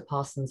based at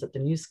Parsons at the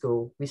New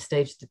School, we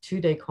staged the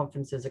two-day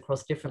conferences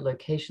across different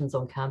locations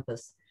on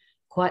campus,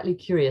 quietly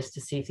curious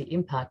to see if the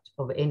impact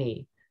of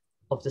any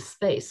of the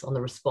space on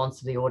the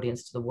response of the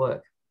audience to the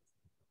work.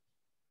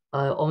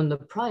 On the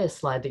prior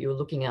slide that you were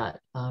looking at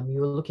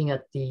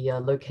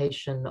the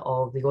location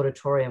of the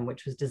auditorium,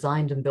 which was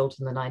designed and built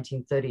in the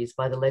 1930s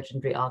by the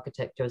legendary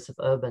architect Joseph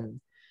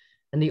Urban.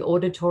 And the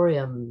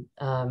auditorium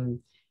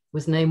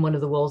was named one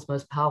of the world's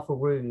most powerful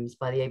rooms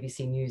by the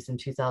ABC News in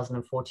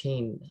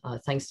 2014,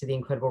 thanks to the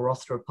incredible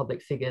roster of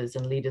public figures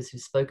and leaders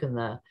who've spoken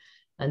there.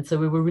 And so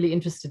we were really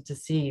interested to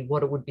see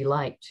what it would be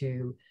like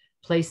to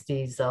place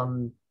these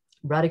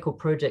radical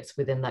projects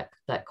within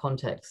that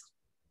context.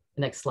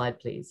 Next slide,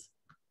 please.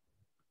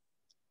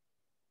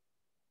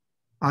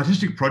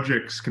 Artistic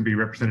projects can be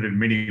represented in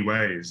many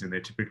ways in their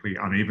typically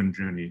uneven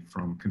journey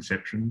from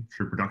conception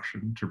through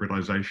production to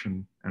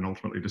realization and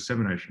ultimately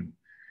dissemination.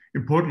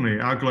 Importantly,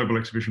 our global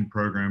exhibition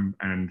program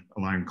and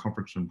Alain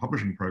conference and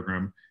publishing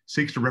program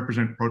seeks to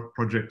represent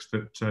projects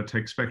that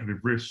take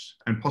speculative risks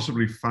and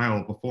possibly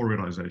fail before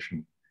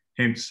realization.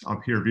 Hence, our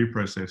peer review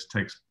process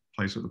takes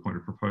place at the point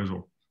of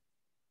proposal.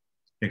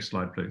 Next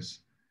slide,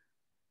 please.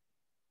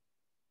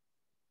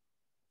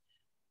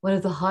 One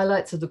of the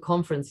highlights of the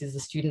conference is the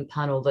student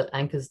panel that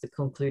anchors the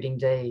concluding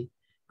day.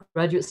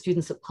 Graduate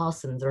students at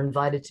Parsons are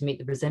invited to meet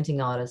the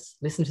presenting artists,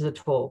 listen to the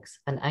talks,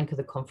 and anchor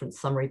the conference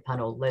summary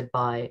panel led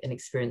by an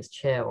experienced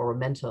chair or a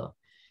mentor.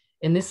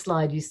 In this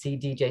slide, you see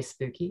DJ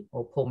Spooky,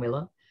 or Paul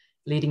Miller,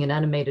 leading an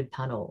animated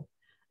panel.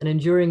 An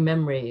enduring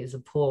memory is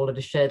of Paul at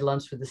a shared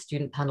lunch with the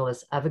student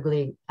panelists,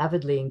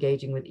 avidly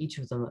engaging with each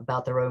of them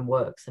about their own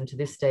works, and to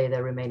this day,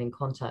 they remain in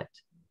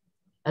contact.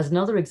 As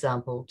another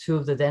example, two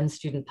of the then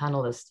student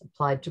panelists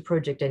applied to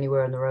Project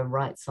Anywhere in their own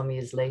right some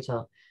years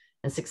later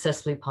and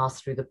successfully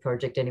passed through the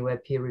Project Anywhere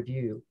peer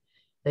review.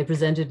 They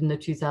presented in the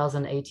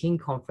 2018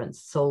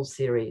 conference, Soul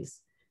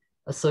Series,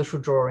 a social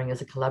drawing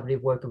as a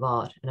collaborative work of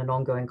art and an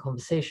ongoing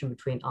conversation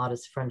between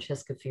artists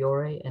Francesca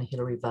Fiore and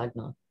Hilary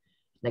Wagner.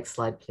 Next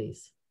slide,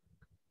 please.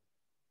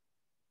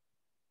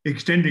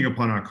 Extending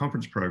upon our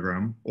conference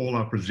program, all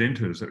our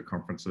presenters at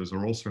conferences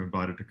are also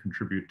invited to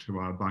contribute to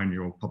our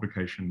biennial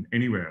publication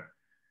Anywhere.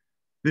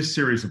 This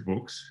series of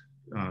books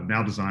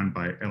now designed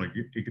by Alain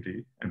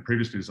and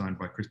previously designed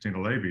by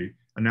Christina Levy,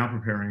 we're now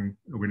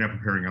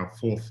preparing our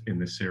fourth in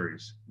this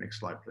series. Next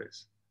slide,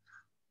 please.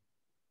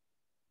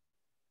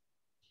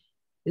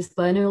 This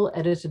biennial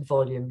edited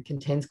volume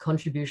contains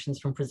contributions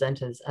from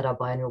presenters at our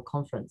biennial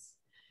conference.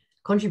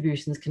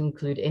 Contributions can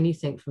include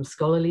anything from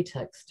scholarly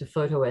text to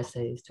photo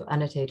essays to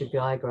annotated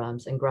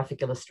diagrams and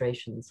graphic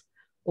illustrations,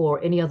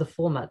 or any other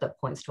format that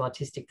points to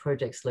artistic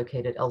projects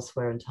located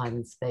elsewhere in time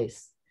and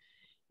space.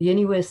 The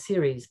Anywhere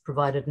series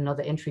provided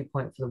another entry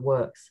point for the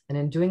works, and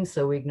in doing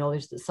so, we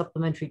acknowledge that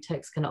supplementary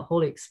text cannot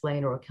wholly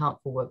explain or account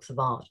for works of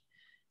art.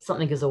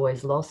 Something is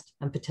always lost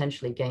and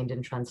potentially gained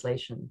in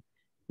translation.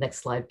 Next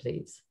slide,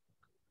 please.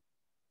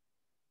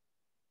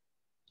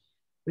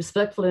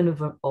 Respectful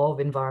of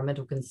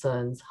environmental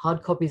concerns,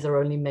 hard copies are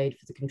only made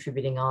for the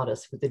contributing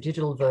artists, with the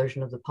digital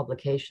version of the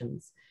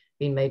publications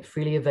being made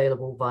freely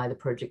available via the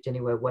Project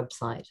Anywhere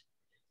website.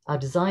 Our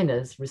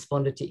designers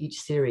responded to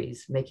each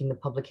series, making the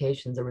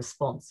publications a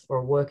response or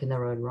a work in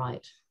their own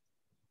right.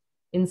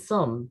 In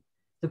sum,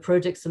 the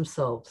projects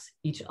themselves,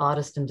 each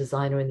artist and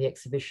designer in the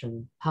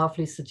exhibition,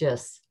 powerfully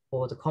suggests,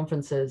 or the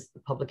conferences,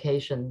 the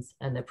publications,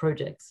 and their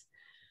projects,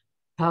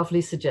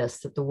 powerfully suggests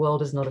that the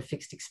world is not a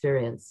fixed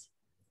experience,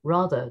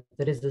 rather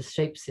that it is a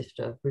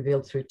shapeshifter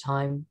revealed through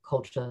time,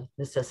 culture,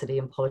 necessity,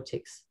 and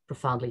politics,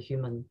 profoundly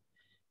human.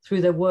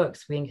 Through their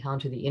works, we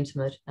encounter the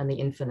intimate and the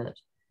infinite,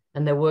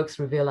 and their works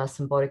reveal our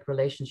symbolic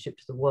relationship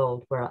to the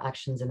world where our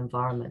actions and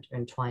environment are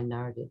entwined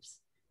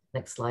narratives.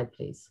 Next slide,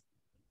 please.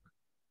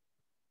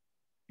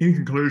 In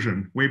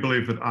conclusion, we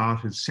believe that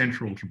art is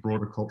central to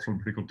broader cultural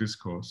and political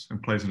discourse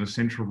and plays an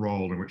essential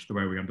role in which the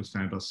way we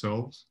understand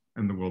ourselves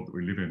and the world that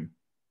we live in.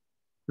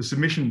 The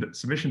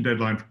submission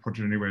deadline for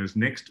Project Anywhere's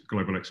next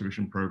global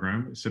exhibition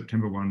program is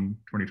September 1,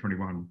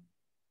 2021.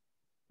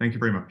 Thank you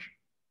very much.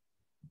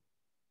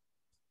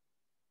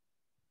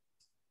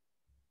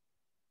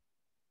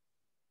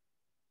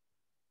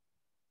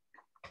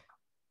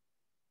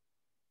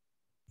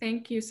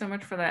 Thank you so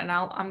much for that. And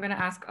I'm going to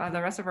ask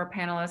the rest of our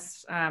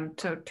panelists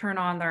to turn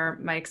on their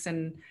mics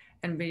and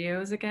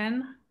videos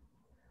again.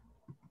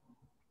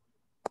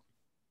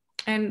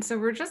 And so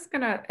we're just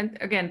going to, and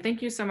again,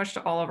 thank you so much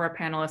to all of our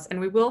panelists. And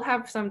we will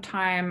have some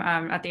time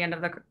at the end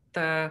of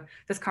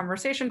this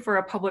conversation for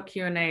a public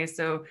Q&A.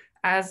 So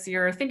as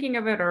you're thinking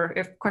of it, or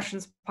if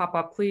questions pop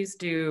up, please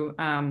do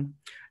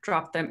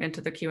drop them into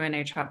the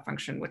Q&A chat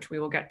function, which we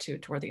will get to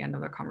toward the end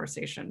of the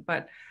conversation.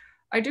 But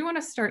I do want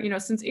to start,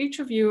 since each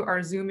of you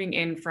are zooming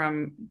in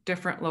from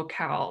different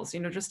locales,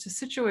 just to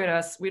situate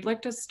us, we'd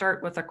like to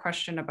start with a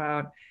question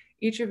about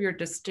each of your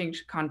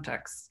distinct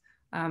contexts.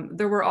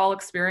 Though we're all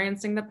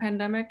experiencing the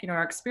pandemic,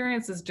 our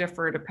experiences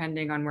differ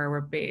depending on where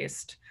we're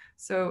based.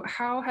 So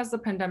how has the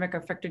pandemic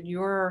affected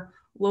your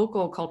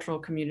local cultural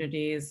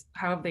communities?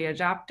 How have they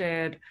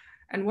adapted?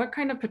 And what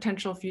kind of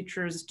potential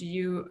futures do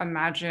you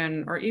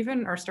imagine or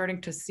even are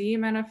starting to see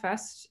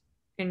manifest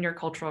in your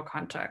cultural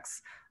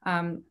context?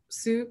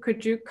 Sue,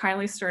 could you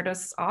kindly start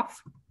us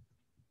off?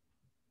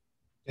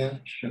 Yeah,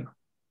 sure.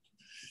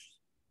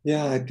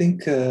 Yeah, I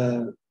think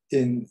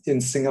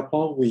in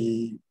Singapore,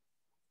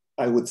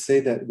 I would say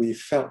that we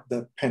felt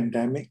the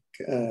pandemic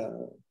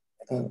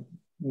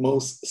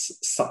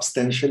most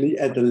substantially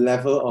at the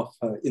level of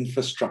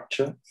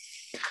infrastructure.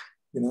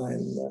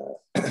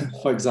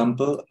 For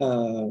example,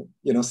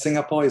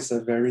 Singapore is a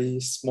very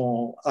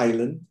small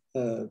island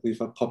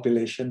with a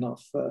population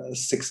of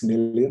 6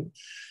 million.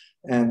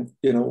 And,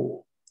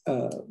 what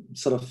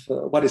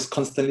is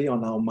constantly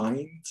on our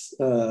minds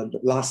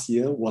last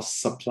year was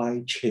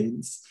supply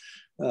chains.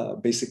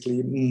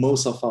 Basically,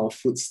 most of our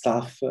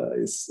foodstuff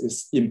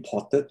is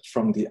imported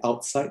from the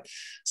outside.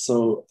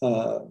 So,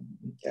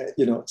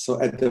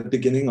 so at the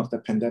beginning of the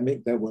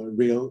pandemic, there were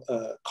real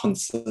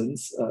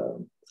concerns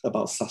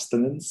about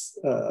sustenance.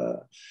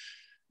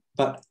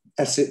 But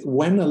as it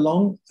went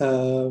along,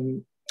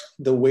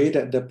 the way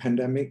that the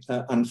pandemic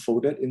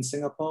unfolded in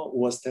Singapore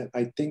was that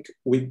I think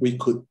we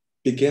could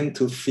begin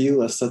to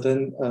feel a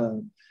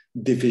certain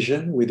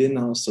division within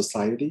our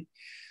society.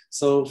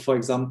 So, for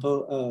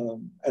example,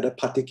 at a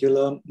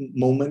particular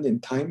moment in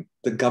time,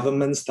 the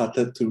government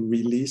started to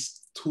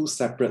release 2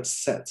 separate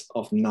sets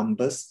of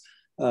numbers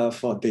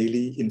for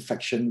daily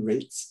infection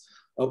rates.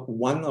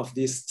 One of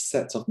these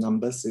sets of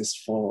numbers is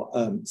for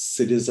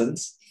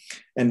citizens,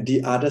 and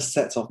the other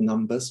sets of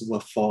numbers were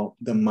for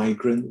the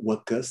migrant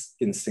workers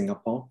in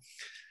Singapore.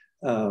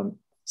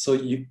 So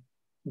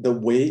the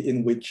way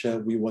in which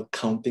we were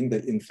counting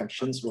the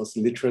infections was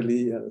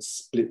literally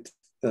split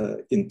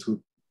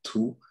into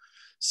 2.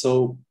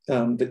 So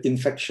the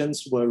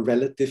infections were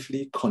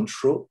relatively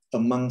controlled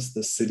amongst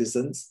the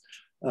citizens,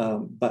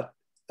 but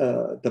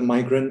the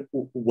migrant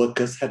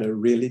workers had a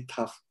really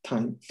tough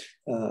time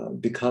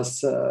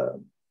because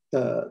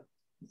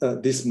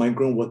these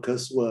migrant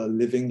workers were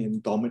living in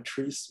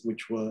dormitories,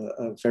 which were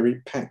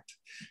very packed,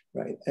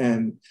 right?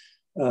 And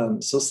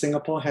so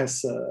Singapore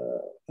has a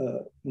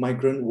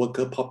migrant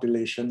worker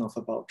population of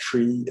about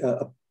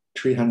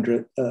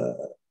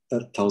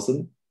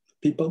 300,000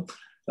 people,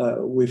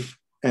 with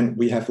and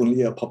we have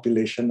only a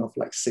population of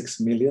like 6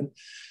 million.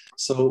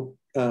 So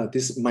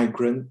this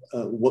migrant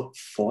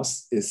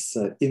workforce is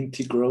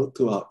integral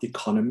to our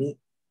economy.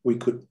 We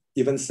could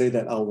even say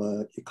that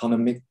our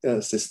economic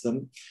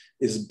system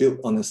is built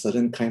on a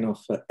certain kind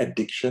of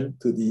addiction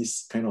to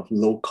these kind of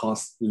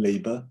low-cost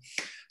labor.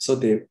 So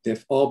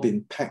they've all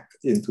been packed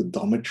into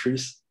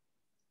dormitories.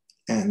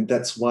 And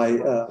that's why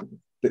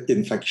the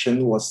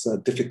infection was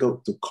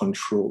difficult to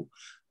control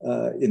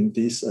in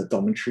these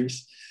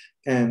dormitories.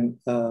 And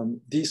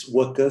these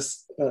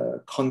workers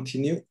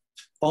continued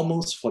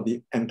almost for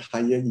the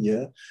entire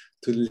year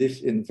to live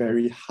in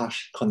very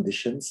harsh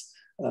conditions,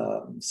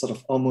 sort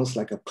of almost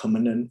like a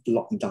permanent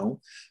lockdown.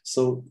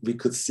 So we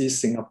could see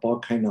Singapore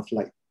kind of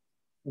like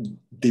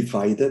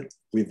divided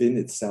within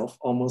itself,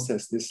 almost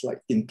as this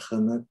like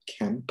internal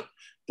camp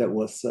that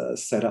was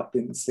set up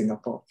in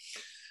Singapore.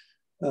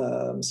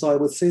 So I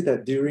would say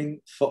that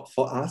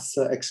for us,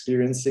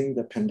 experiencing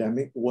the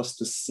pandemic was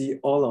to see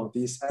all of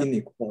these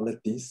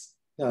inequalities,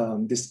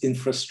 these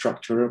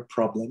infrastructural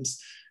problems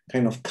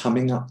kind of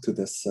coming up to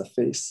the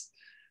surface.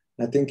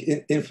 I think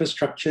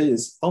infrastructure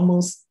is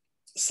almost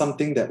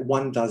something that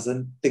one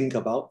doesn't think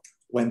about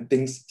when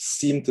things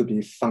seem to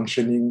be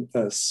functioning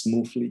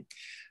smoothly.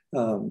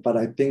 But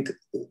I think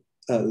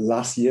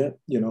last year,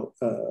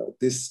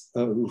 this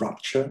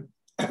rupture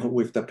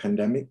with the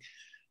pandemic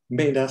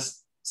made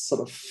us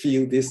sort of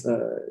feel these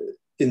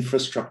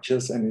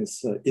infrastructures and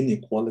its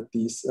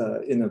inequalities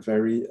in a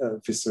very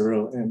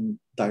visceral and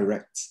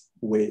direct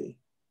way.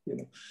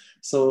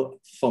 So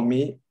for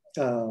me,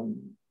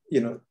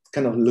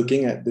 kind of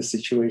looking at the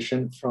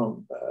situation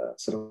from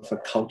sort of a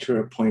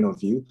cultural point of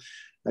view,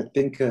 I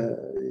think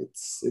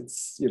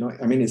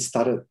it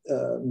started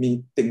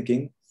me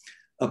thinking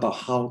about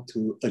how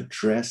to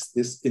address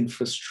these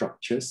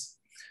infrastructures,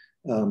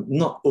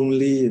 not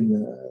only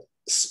in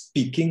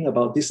speaking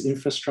about these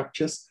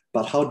infrastructures,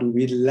 but how do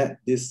we let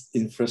these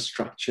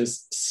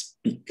infrastructures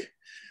speak?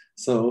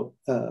 So,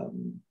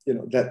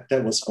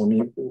 that was for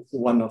me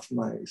one of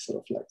my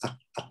sort of like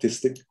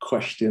artistic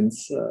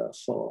questions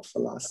for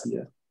last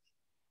year.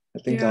 I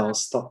think I'll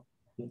stop.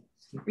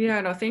 Yeah,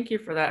 no, thank you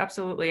for that.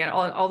 Absolutely. And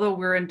although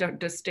we're in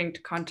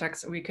distinct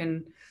contexts,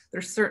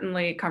 there's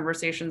certainly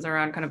conversations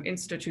around kind of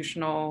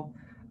institutional,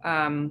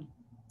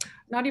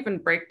 not even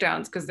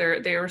breakdowns, because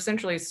they are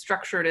essentially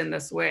structured in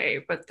this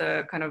way, but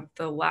the kind of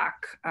the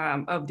lack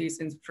of these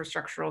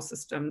infrastructural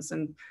systems.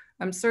 And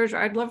Serge,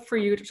 I'd love for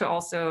you to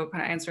also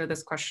kind of answer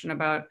this question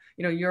about,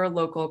 your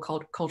local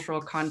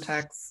cultural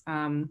context.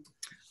 And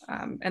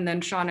then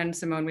Sean and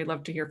Simone, we'd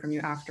love to hear from you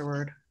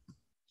afterward.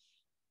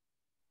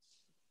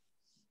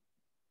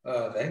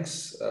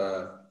 Thanks,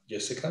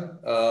 Jessica.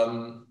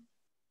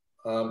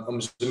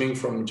 I'm zooming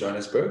from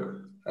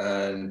Johannesburg,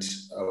 and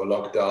our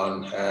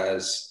lockdown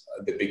at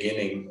the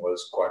beginning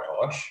was quite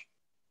harsh.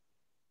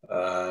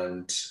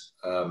 And,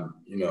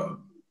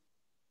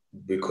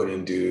 we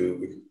couldn't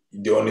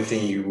the only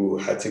thing you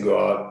had to go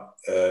out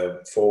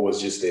for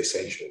was just the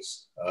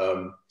essentials.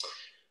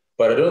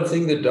 But I don't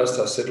think the dust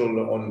has settled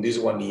on this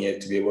one yet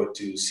to be able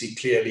to see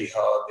clearly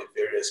how the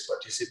various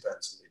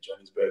participants in the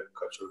Johannesburg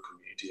cultural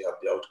community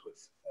have dealt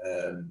with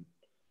and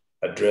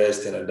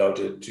addressed and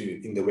adapted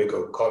to in the wake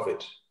of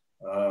COVID.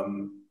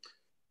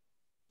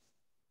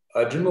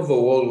 I dream of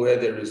a world where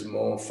there is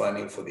more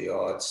funding for the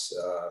arts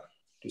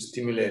to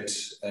stimulate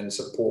and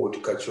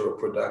support cultural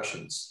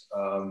productions.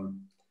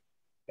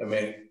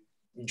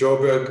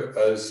 Joburg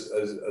as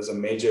a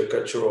major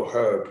cultural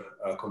hub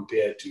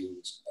compared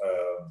to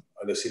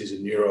other cities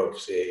in Europe,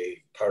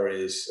 say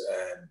Paris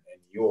and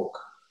New York,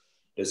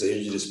 there's a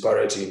huge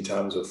disparity in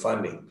terms of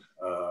funding.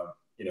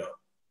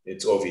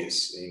 It's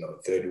obvious,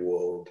 third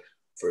world,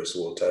 first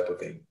world type of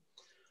thing.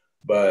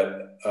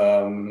 But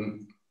I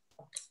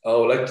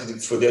would like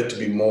for there to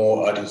be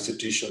more art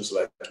institutions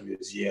like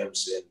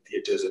museums and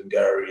theaters and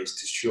galleries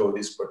to show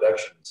these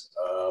productions.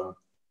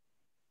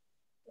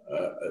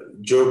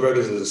 Joburg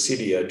as a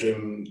city, I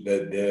dream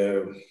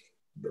that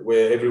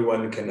where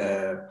everyone can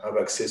have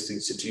access to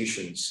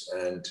institutions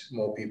and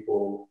more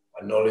people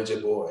are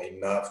knowledgeable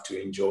enough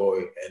to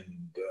enjoy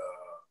and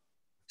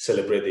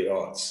celebrate the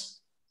arts.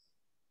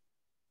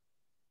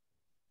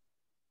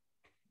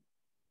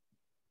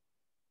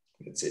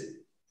 That's it.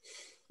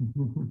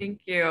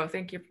 Thank you.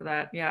 Thank you for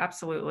that. Yeah,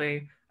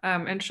 absolutely.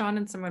 And Sean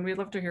and Simone, we'd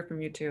love to hear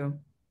from you too.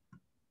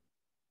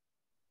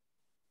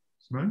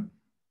 Simone?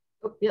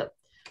 Oh, yeah.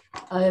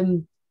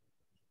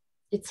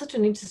 It's such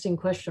an interesting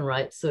question,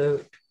 right?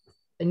 So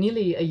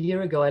nearly a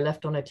year ago, I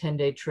left on a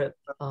 10-day trip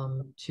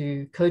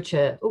to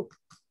co-chair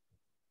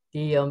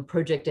the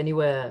Project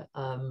Anywhere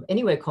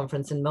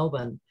conference in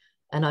Melbourne.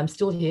 And I'm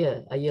still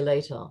here a year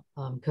later,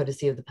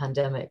 courtesy of the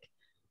pandemic.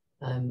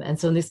 And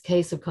so in this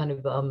case of kind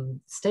of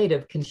state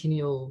of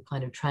continual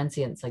kind of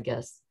transience, I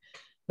guess,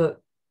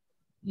 but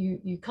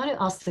you kind of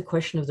asked the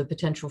question of the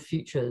potential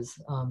futures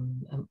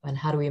and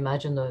how do we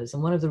imagine those?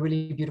 And one of the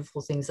really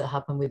beautiful things that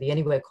happened with the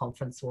Anywhere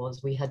conference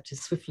was we had to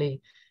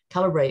swiftly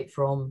calibrate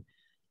from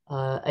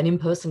an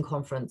in-person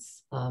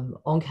conference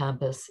on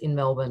campus in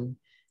Melbourne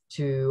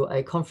to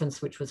a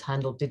conference which was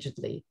handled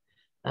digitally.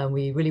 And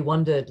we really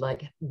wondered,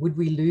 like, would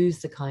we lose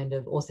the kind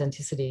of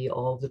authenticity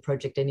of the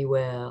Project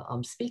Anywhere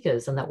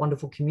speakers and that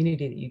wonderful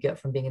community that you get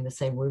from being in the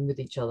same room with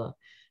each other?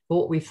 But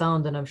what we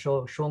found, and I'm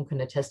sure Sean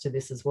can attest to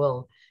this as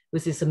well,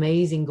 was this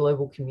amazing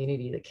global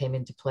community that came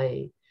into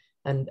play.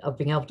 And of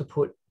being able to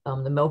put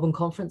the Melbourne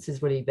conference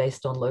is really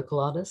based on local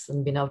artists,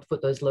 and being able to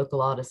put those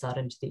local artists out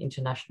into the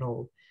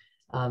international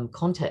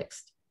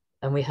context.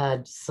 And we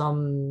had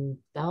some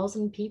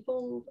 1,000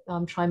 people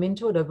chime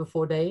into it over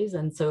 4 days.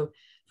 And so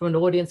from an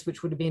audience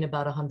which would have been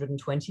about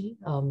 120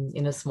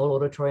 in a small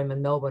auditorium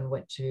in Melbourne,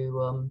 went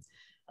to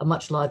a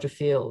much larger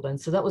field.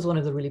 And so that was one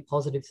of the really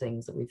positive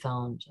things that we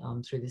found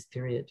through this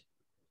period.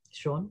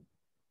 Sean?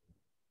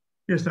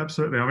 Yes,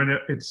 absolutely. I mean,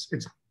 it's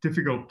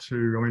difficult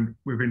to, I mean,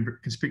 we've been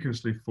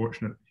conspicuously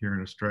fortunate here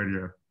in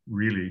Australia,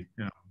 really,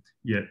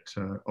 yet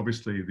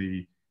obviously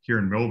here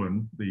in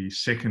Melbourne, the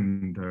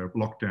second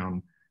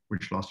lockdown,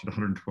 which lasted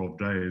 112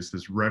 days,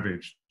 has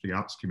ravaged the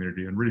arts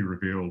community and really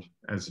revealed,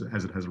 as it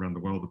has around the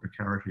world, the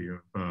precarity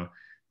of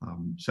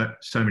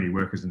so many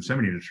workers in so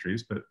many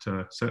industries, but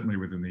certainly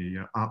within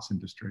the arts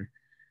industry.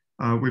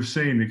 We've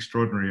seen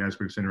extraordinary, as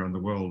we've seen around the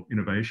world,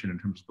 innovation in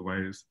terms of the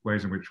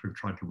ways in which we've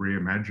tried to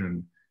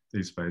reimagine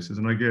these spaces.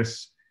 And I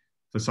guess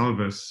for some of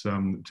us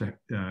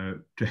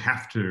to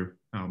have to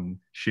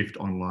shift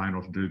online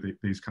or to do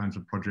these kinds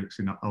of projects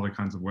in other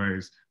kinds of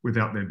ways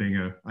without there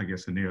being I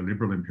guess, a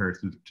neoliberal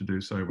imperative to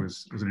do so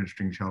was an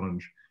interesting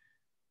challenge.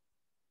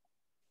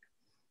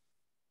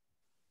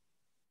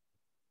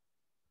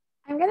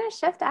 I'm going to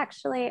shift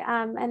actually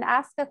and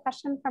ask a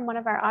question from one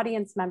of our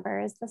audience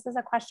members. This is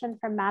a question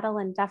from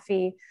Madeline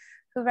Duffy,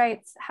 who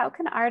writes, how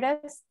can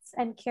artists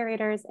and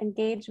curators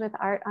engage with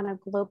art on a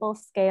global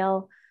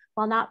scale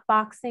while not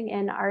boxing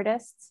in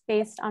artists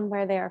based on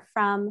where they are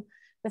from,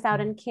 without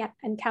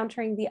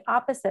encountering the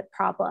opposite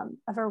problem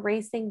of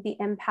erasing the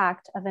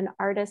impact of an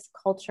artist's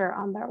culture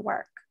on their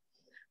work?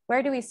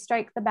 Where do we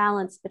strike the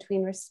balance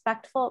between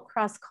respectful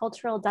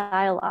cross-cultural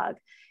dialogue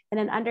and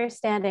an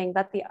understanding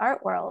that the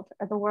art world,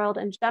 or the world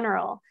in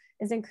general,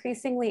 is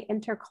increasingly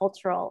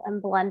intercultural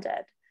and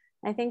blended?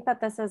 I think that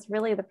this is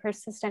really the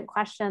persistent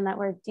question that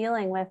we're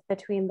dealing with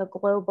between the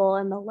global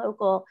and the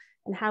local,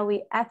 and how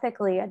we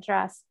ethically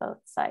address both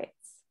sites.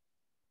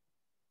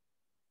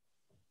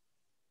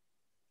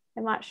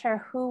 I'm not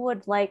sure who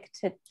would like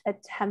to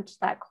attempt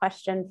that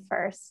question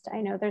first.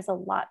 I know there's a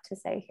lot to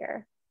say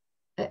here.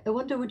 I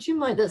wonder, would you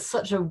mind, that's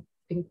such an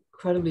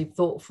incredibly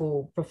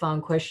thoughtful,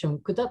 profound question.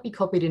 Could that be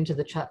copied into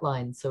the chat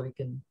line so we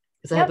can,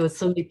 because Yep. there's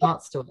so many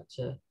parts to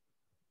it.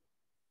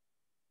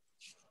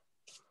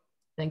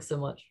 Thanks so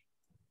much.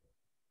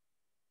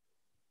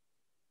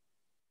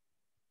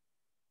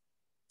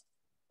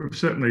 We've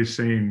certainly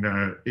seen,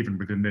 even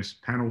within this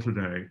panel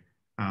today,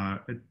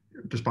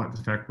 despite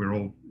the fact we're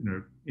all,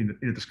 in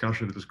a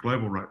discussion that is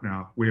global right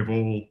now, we have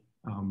all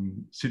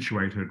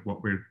situated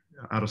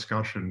our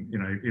discussion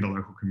in a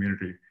local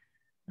community.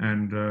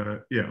 And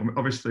yeah,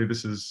 obviously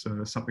this is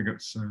something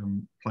that's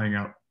playing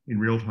out in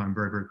real time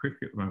very, very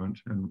quickly at the moment.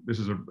 And this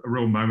is a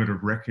real moment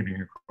of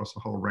reckoning across a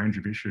whole range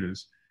of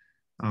issues.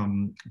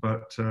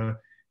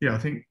 Yeah, I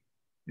think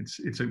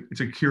it's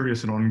a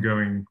curious and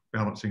ongoing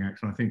balancing act.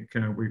 And I think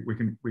we're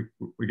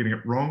getting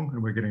it wrong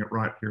and we're getting it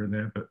right here and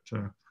there, but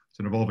it's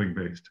an evolving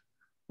beast.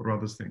 What do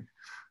others think?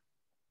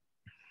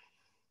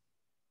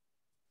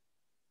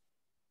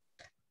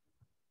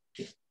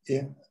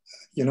 Yeah,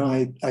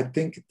 I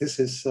think this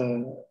is,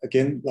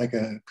 again, like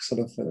a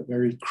sort of a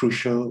very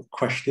crucial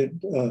question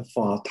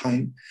for our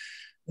time.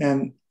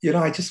 And,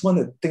 I just want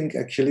to think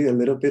actually a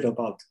little bit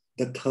about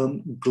the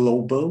term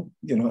global,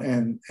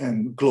 and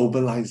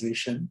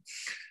globalization.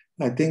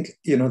 I think,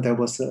 there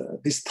was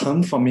this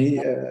term for me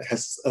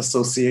has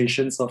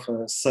associations of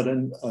a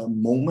certain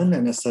moment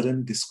and a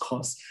certain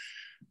discourse.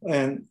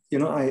 And,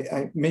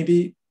 I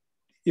maybe,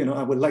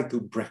 I would like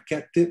to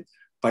bracket it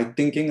by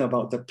thinking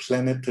about the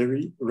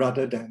planetary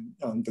rather than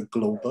the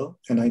global.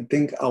 And I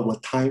think our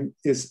time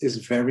is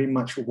very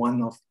much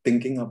one of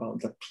thinking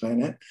about the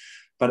planet,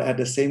 but at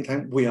the same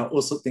time, we are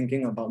also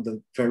thinking about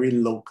the very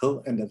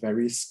local and the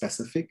very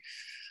specific.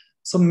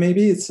 So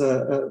maybe it's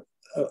a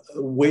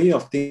way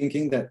of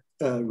thinking that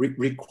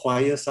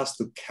requires us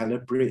to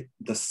calibrate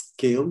the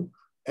scale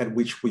at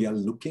which we are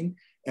looking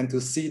and to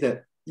see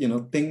that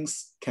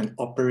things can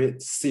operate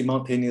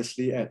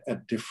simultaneously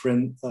at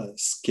different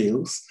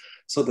scales.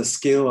 So the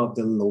scale of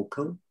the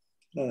local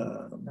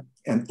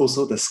and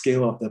also the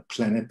scale of the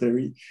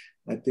planetary,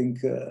 I think,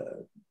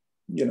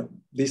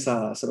 these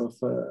are sort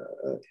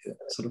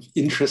of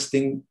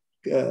interesting,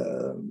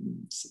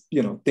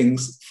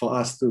 things for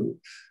us to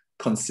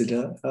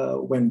consider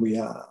when we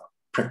are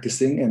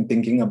practicing and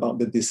thinking about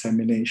the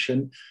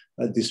dissemination,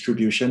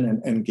 distribution,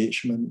 and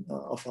engagement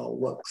of our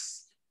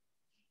works.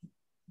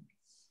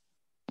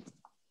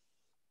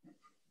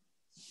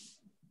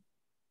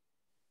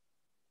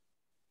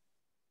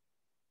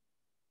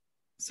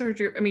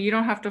 Serge, you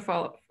don't have to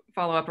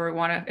follow up, or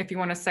if you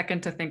want a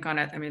second to think on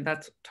it, I mean,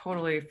 that's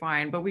totally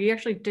fine. But we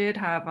actually did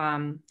have,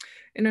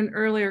 in an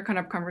earlier kind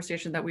of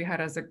conversation that we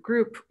had as a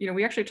group,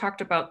 we actually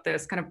talked about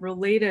this kind of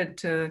related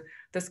to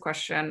this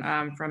question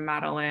from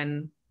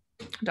Madeline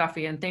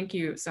Duffy, and thank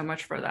you so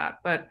much for that.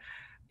 But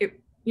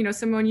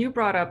Simone, you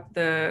brought up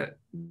the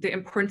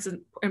importance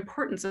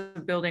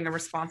of building a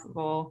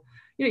responsible,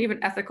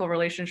 even ethical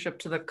relationship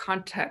to the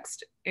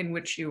context in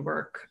which you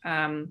work.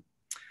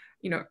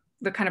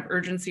 The kind of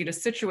urgency to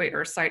situate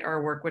or cite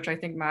our work, which I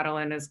think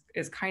Madeline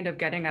is kind of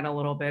getting at a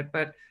little bit.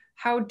 But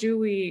how do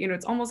we,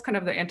 it's almost kind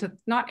of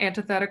not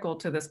antithetical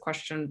to this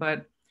question,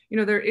 but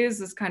there is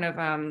this kind of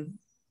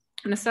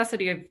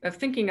necessity of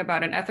thinking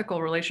about an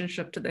ethical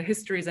relationship to the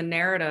histories and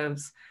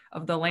narratives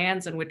of the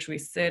lands in which we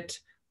sit,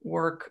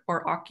 work,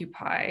 or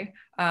occupy.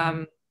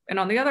 And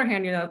on the other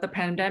hand, the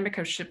pandemic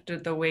has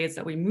shifted the ways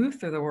that we move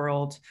through the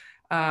world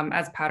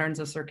as patterns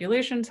of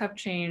circulations have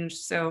changed.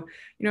 So,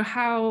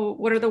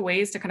 what are the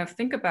ways to kind of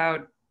think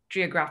about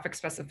geographic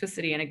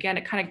specificity? And again,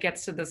 it kind of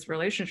gets to this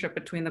relationship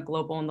between the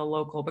global and the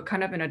local, but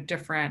kind of in a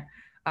different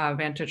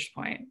vantage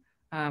point.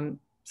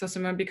 So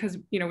Simone, because,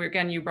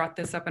 again, you brought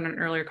this up in an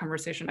earlier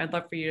conversation, I'd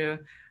love for you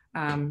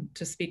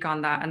to speak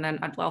on that. And then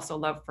I'd also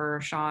love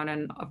for Sean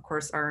and of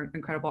course our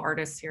incredible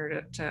artists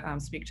here to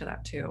speak to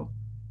that too.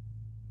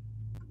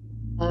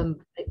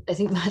 I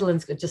think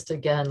Madeline's just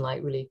again,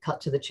 like really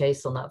cut to the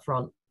chase on that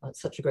front.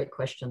 It's such a great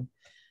question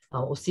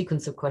or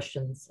sequence of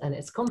questions, and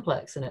it's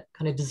complex and it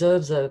kind of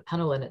deserves a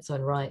panel in its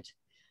own right.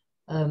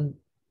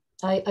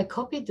 I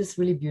copied this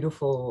really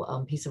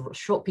beautiful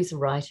short piece of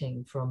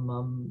writing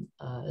from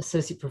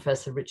Associate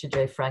Professor Richard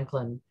J.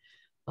 Franklin,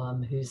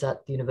 who's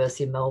at the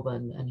University of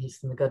Melbourne, and he's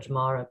from the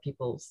Gujmara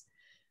peoples.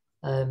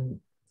 And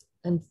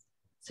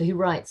so he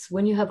writes,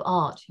 when you have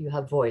art, you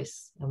have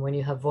voice, and when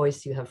you have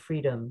voice, you have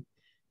freedom.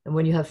 And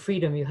when you have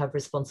freedom, you have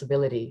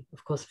responsibility.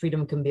 Of course,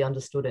 freedom can be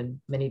understood in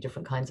many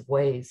different kinds of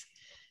ways,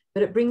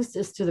 but it brings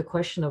us to the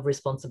question of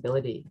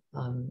responsibility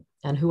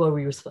and who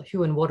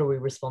and what are we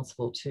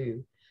responsible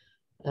to?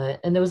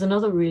 And there was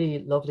another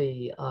really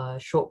lovely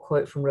short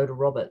quote from Rhoda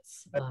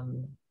Roberts,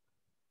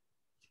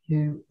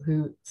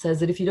 who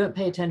says that if you don't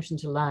pay attention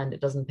to land, it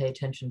doesn't pay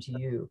attention to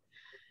you.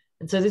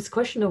 And so this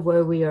question of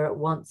where we are at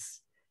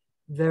once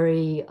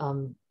very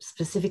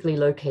specifically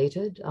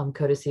located,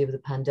 courtesy of the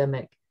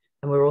pandemic,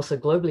 and we're also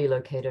globally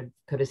located,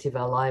 courtesy of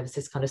our lives,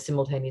 this kind of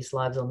simultaneous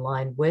lives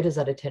online, where does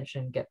that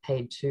attention get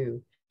paid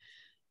to?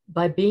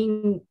 By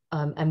being,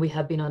 and we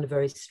have been under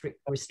very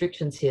strict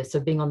restrictions here, so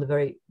being on the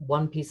very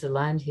one piece of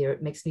land here,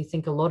 it makes me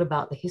think a lot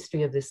about the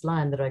history of this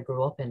land that I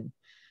grew up in,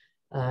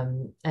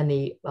 and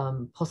the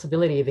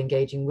possibility of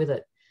engaging with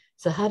it.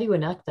 So how do you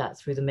enact that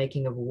through the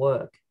making of a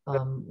work?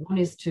 One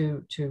is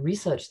to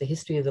research the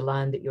history of the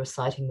land that you're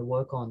citing the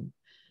work on.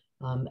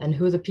 And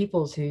who are the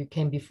peoples who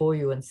came before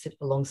you and sit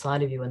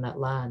alongside of you in that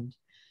land?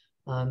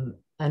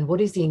 And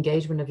what is the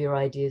engagement of your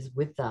ideas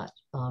with that?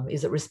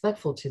 Is it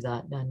respectful to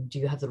that? And do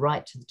you have the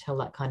right to tell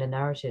that kind of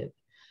narrative?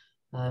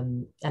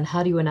 And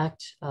how do you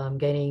enact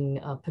gaining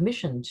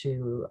permission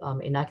to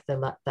enact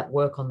that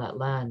work on that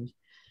land?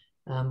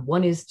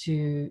 One is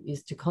to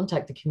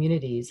contact the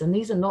communities. And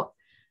these are not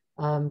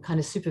kind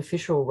of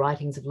superficial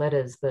writings of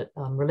letters, but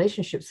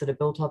relationships that are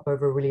built up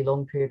over a really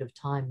long period of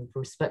time of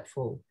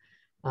respectful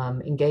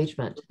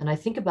engagement. And I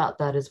think about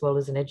that as well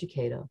as an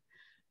educator.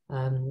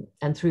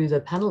 And through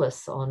the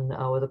panelists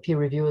or the peer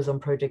reviewers on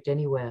Project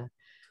Anywhere,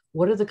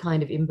 what are the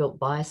kind of inbuilt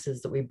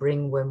biases that we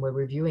bring when we're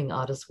reviewing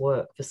artists'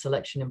 work for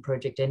selection in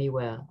Project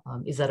Anywhere?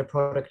 Is that a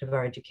product of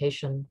our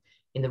education,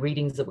 in the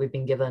readings that we've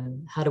been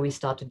given? How do we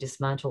start to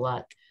dismantle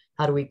that?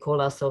 How do we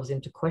call ourselves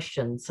into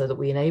question so that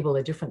we enable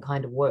a different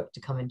kind of work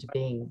to come into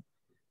being?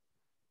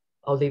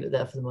 I'll leave it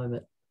there for the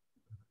moment.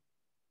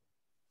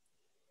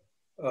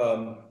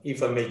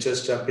 If I may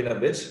just jump in a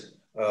bit,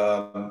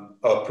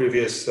 our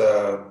previous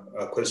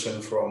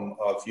question from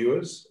our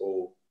viewers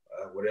or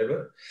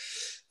whatever,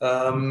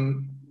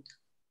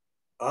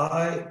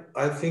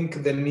 I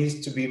think there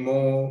needs to be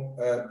more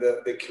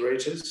the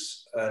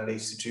curators and the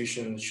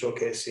institutions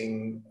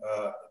showcasing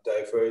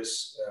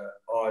diverse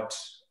art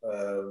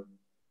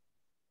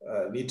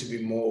need to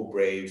be more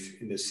brave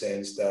in the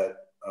sense that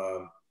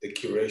the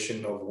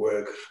curation of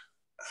work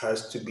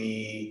has to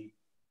be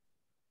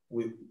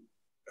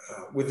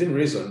within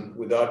reason,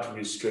 without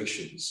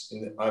restrictions.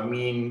 And I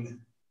mean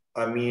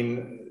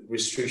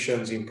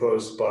restrictions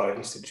imposed by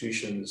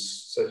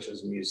institutions such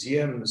as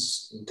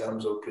museums in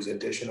terms of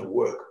presentation of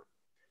work.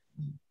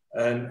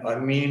 And I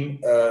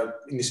mean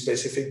in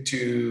specific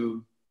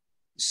to,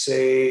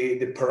 say,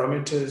 the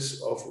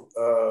parameters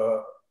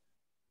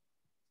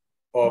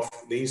of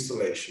the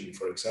installation,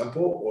 for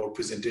example, or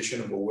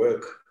presentation of a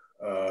work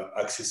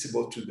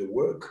accessible to the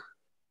work.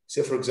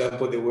 Say, for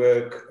example, the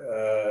work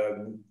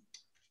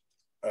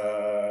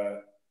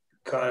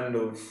kind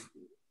of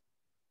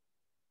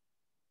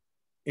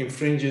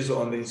infringes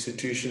on the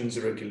institution's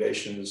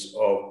regulations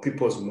of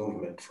people's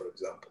movement, for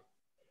example.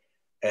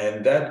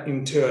 And that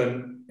in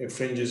turn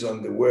infringes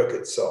on the work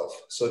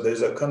itself. So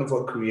there's a kind of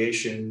a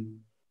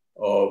creation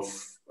of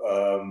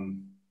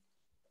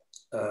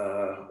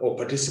or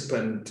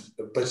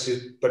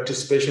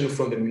participation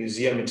from the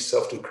museum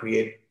itself to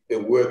create the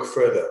work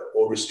further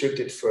or restrict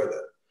it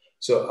further.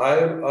 So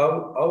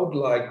I would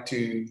like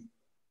to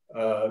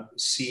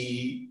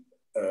see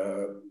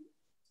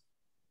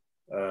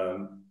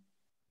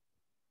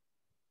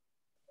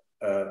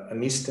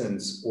an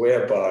instance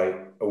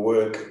whereby a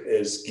work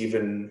is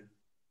given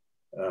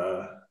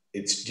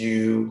its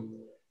due,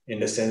 in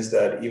the sense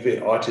that if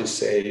an artist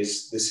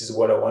says, this is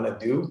what I want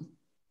to do,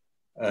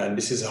 and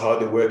this is how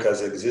the work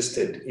has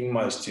existed in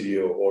my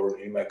studio or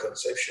in my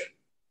conception,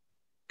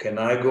 can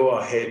I go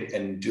ahead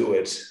and do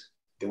it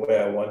the way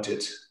I want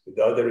it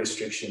without the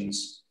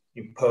restrictions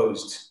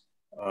imposed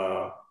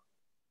on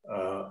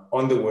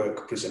the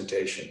work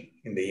presentation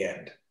in the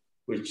end,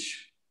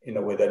 which in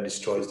a way that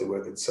destroys the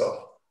work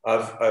itself.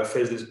 I've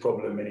faced this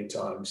problem many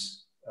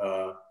times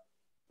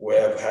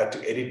where I've had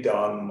to edit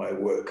down my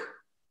work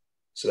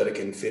so that it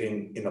can fit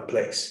in a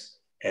place.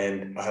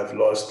 And I have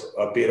lost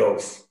a bit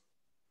of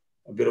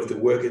the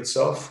work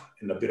itself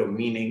and a bit of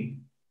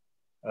meaning.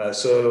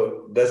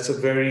 So that's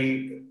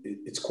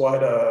it's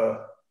quite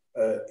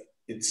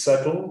it's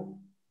subtle,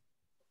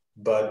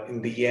 but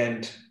in the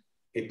end,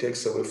 it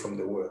takes away from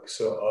the work.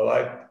 So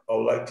I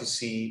would like to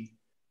see,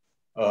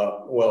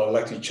 I'd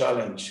like to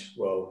challenge,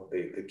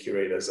 the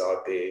curators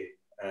out there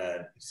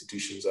and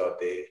institutions out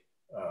there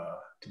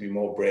to be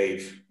more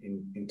brave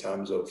in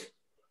terms of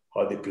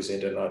how they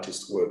present an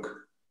artist's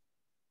work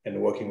and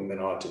working with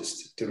an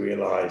artist, to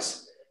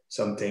realize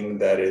something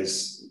that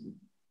is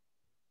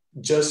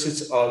just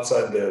sits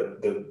outside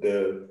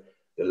the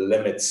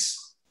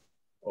limits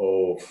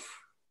of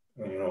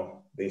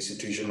the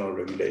institutional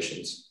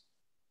regulations.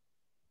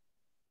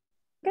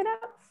 I'm going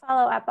to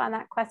follow up on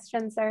that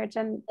question, Serge,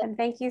 and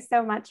thank you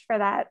so much for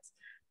that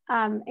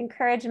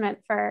encouragement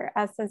for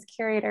us as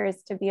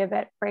curators to be a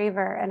bit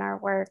braver in our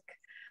work,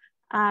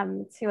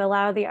 to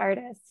allow the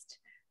artist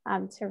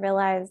to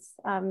realize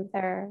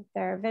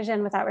their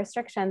vision without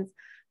restrictions.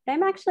 But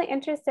I'm actually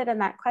interested in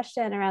that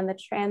question around the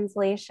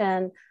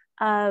translation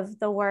of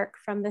the work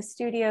from the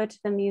studio to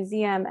the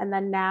museum and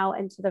then now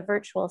into the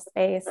virtual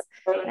space.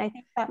 And I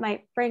think that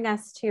might bring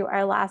us to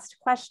our last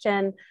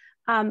question.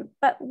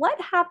 But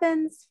what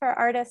happens for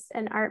artists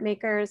and art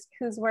makers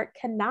whose work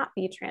cannot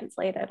be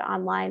translated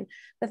online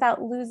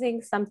without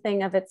losing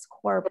something of its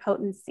core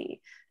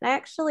potency? And I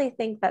actually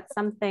think that's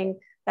something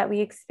that we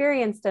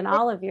experienced in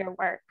all of your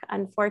work.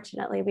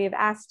 Unfortunately, we've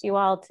asked you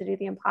all to do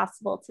the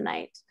impossible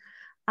tonight.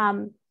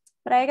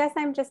 But I guess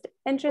I'm just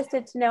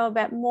interested to know a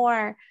bit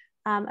more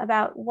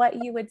about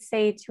what you would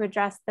say to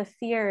address the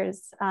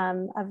fears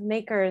of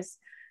makers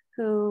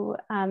who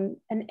an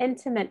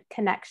intimate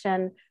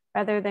connection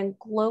rather than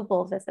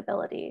global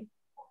visibility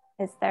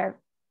is their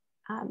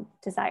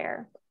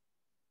desire.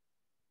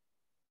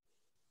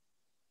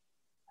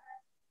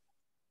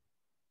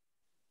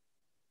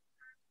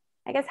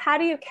 I guess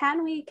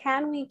can we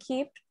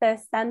keep the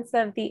sense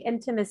of the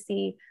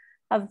intimacy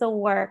of the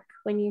work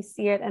when you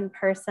see it in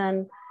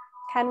person?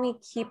 Can we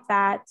keep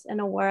that in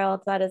a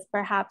world that is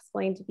perhaps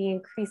going to be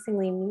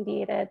increasingly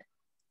mediated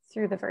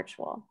through the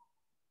virtual?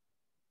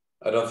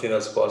 I don't think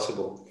that's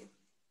possible.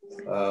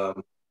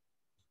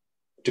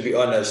 To be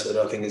honest, I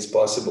don't think it's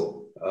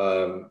possible.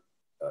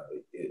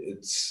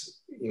 It's,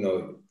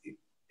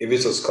 if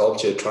it's a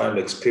sculpture trying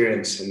to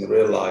experience in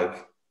real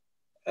life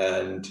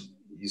and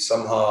you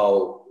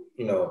somehow,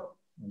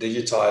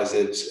 digitize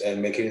it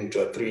and make it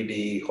into a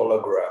 3D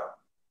hologram,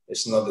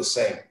 it's not the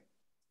same,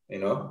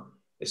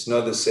 It's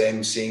not the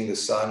same seeing the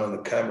sun on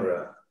the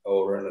camera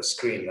or on a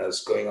screen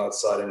as going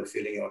outside and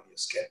feeling it on your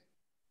skin.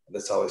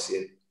 That's how I see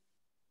it.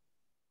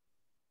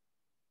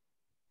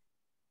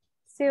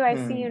 Sue, I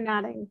see you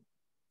nodding.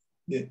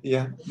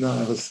 Yeah, no,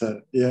 I was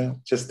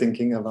just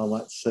thinking about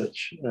what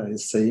Serge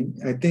is saying.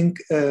 I think,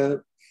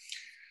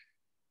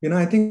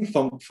 I think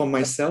for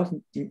myself,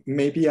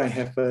 maybe I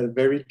have a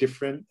very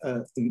different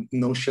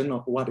notion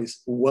of what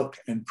is work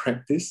and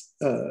practice.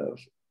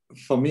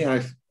 For me,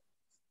 I've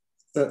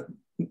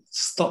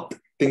stopped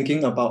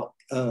thinking about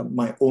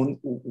my own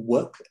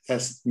work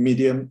as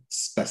medium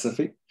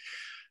specific.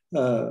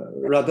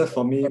 Rather,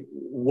 for me,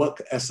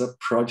 work as a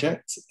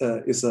project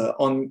is an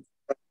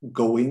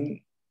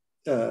ongoing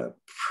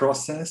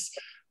process,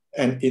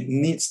 and it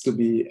needs to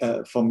be,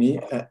 for me,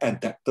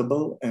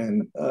 adaptable.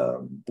 And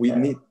we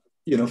need,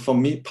 for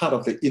me, part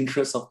of the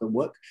interest of the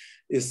work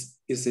is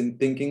in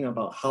thinking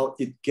about how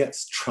it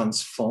gets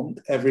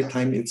transformed every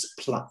time it's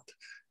plugged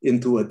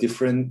into a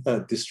different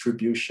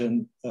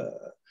distribution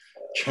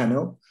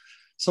channel.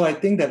 So I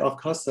think that,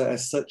 of course,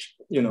 as Serge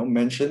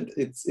mentioned,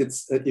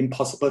 it's an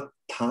impossible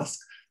task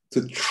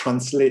to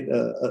translate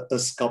a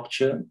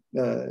sculpture,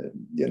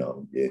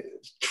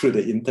 through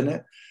the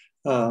internet.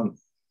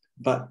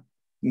 But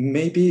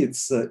maybe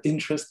it's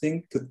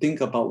interesting to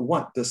think about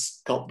what the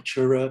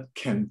sculpturer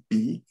can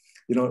be,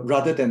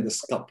 rather than the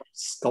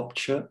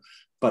sculpture,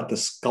 but the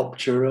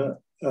sculpturer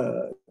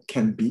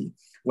can be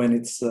when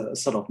it's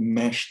sort of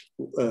meshed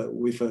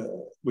with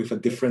a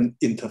different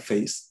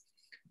interface,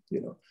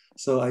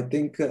 So I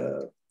think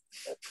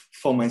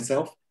for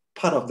myself,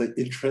 part of the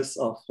interest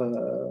of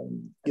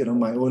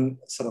my own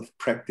sort of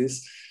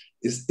practice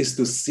is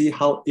to see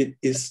how it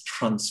is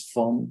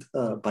transformed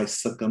by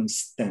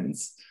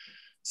circumstance.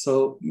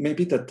 So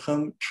maybe the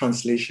term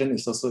translation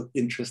is also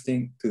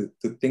interesting to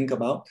think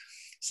about.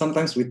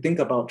 Sometimes we think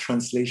about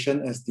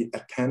translation as the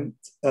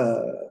attempt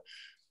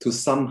to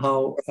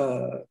somehow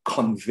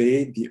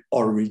convey the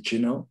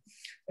original.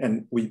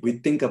 And we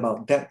think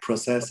about that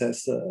process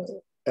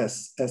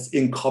as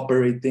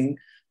incorporating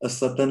a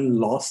certain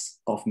loss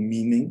of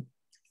meaning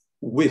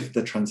with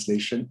the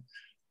translation.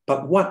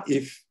 But what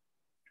if,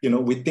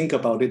 we think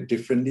about it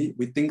differently?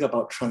 We think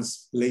about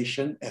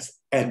translation as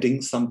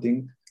adding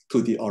something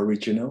to the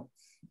original,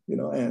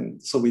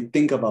 and so we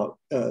think about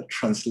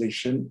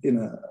translation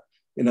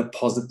in a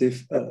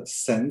positive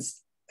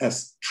sense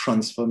as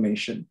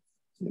transformation,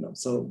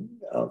 so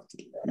I'll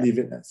leave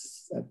it at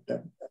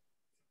that.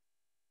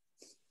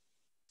 I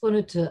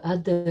wanted to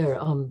add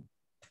there, I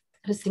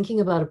was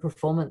thinking about a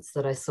performance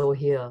that I saw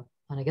here,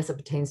 and I guess it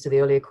pertains to the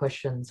earlier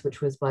questions,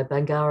 which was by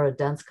Bangarra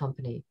Dance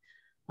Company,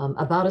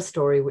 about a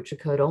story which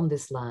occurred on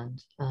this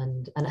land,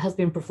 and it has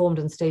been performed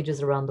on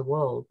stages around the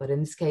world, but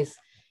in this case,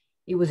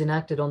 it was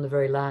enacted on the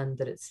very land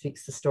that it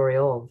speaks the story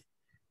of.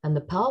 And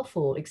the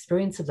powerful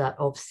experience of that,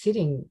 of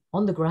sitting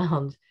on the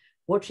ground,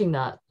 watching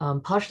that,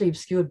 partially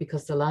obscured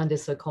because the land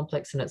is so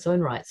complex in its own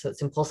right, so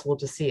it's impossible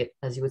to see it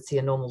as you would see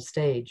a normal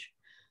stage.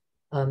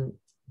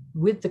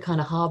 With the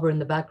kind of harbor in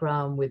the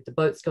background, with the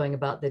boats going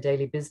about their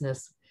daily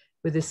business,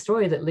 with this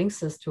story that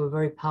links us to a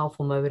very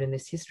powerful moment in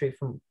this history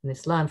in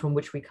this land from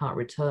which we can't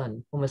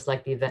return, almost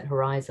like the event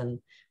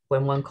horizon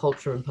when one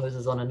culture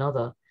imposes on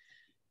another.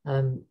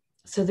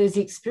 So there's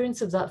the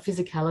experience of that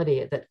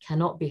physicality that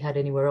cannot be had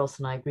anywhere else.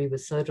 And I agree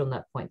with Serge on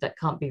that point, that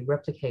can't be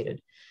replicated.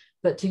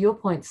 But to your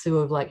point, Sue,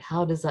 of like,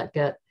 how does that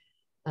get,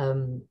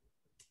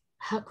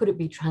 how could it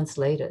be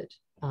translated?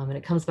 And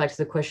it comes back to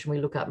the question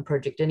we look at in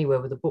Project Anywhere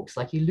with the books,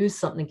 like you lose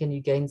something and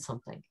you gain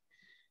something.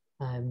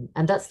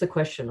 And that's the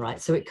question, right?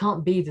 So it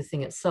can't be the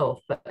thing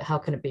itself, but how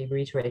can it be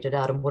reiterated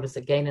out? And what does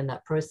it gain in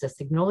that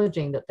process?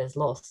 Acknowledging that there's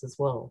loss as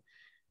well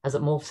as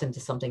it morphs into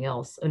something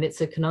else. And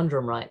it's a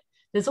conundrum, right?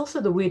 There's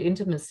also the weird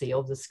intimacy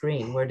of the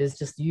screen where it is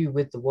just you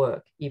with the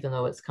work, even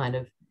though it's kind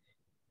of,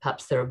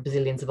 perhaps there are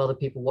bazillions of other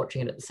people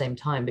watching it at the same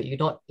time, but you're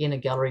not in a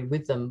gallery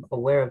with them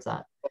aware of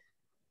that.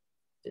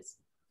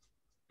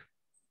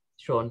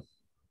 Sean.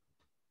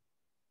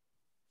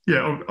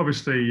 Yeah,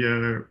 obviously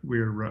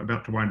we're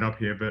about to wind up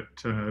here, but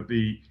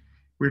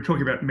we're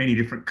talking about many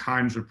different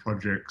kinds of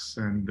projects,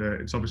 and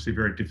it's obviously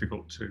very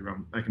difficult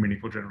to make a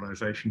meaningful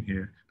generalization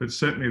here. But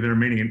certainly there are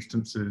many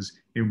instances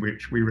in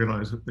which we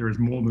realize that there is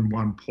more than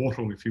one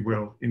portal, if you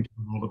will, into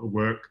the world of the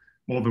work,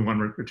 more than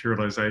one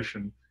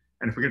materialization.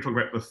 And if we're going to talk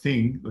about the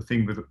thing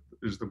that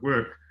is the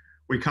work,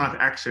 we can't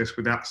access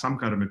without some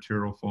kind of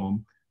material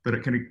form, but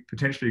it can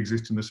potentially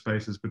exist in the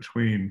spaces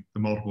between the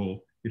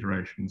multiple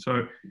iterations.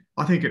 So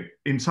I think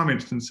in some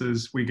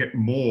instances, we get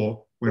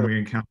more when we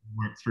encounter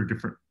work through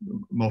different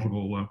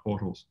multiple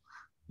portals.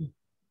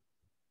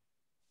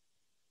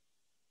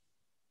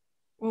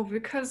 Well,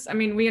 because, I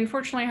mean, we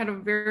unfortunately had a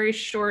very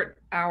short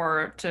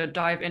hour to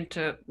dive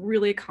into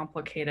really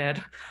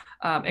complicated,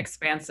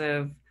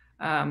 expansive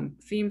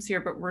themes here,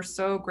 but we're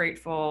so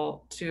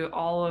grateful to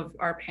all of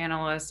our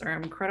panelists,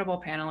 our incredible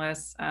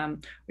panelists.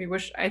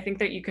 I think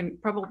that you can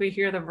probably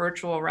hear the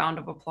virtual round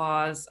of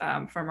applause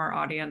from our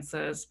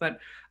audiences, but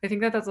I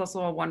think that that's also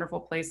a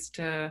wonderful place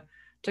to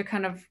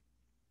kind of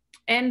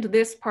end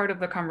this part of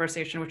the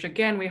conversation, which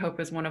again, we hope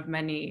is one of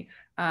many.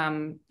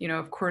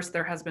 Of course,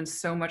 there has been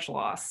so much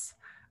loss,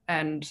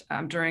 and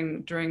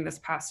during this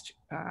past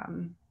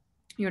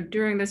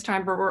during this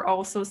time, but we're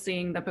also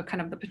seeing the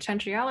kind of the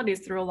potentialities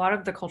through a lot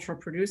of the cultural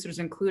producers,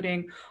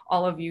 including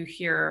all of you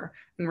here.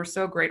 And we're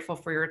so grateful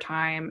for your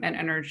time and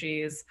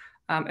energies,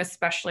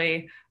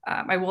 especially,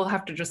 I will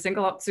have to just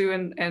single out Sue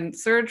and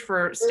Serge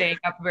for staying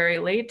up very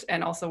late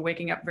and also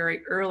waking up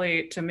very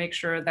early to make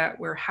sure that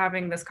we're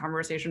having this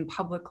conversation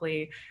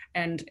publicly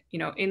and,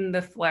 in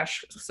the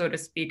flesh, so to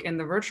speak, in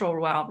the virtual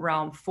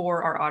realm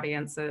for our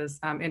audiences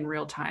in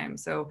real time.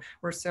 So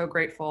we're so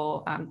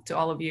grateful to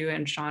all of you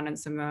and Sean and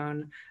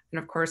Simone, and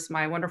of course,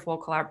 my wonderful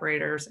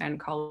collaborators and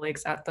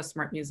colleagues at the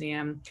Smart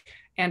Museum.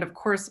 And of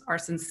course, our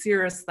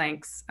sincerest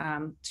thanks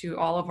to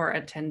all of our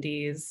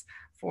attendees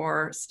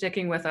for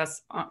sticking with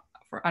us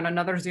on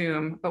another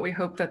Zoom, but we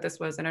hope that this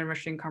was an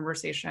enriching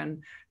conversation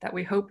that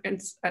we hope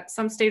at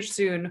some stage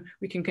soon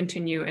we can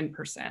continue in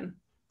person.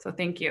 So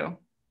thank you.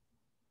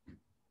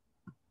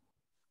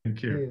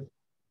 Thank you.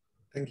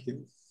 Thank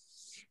you.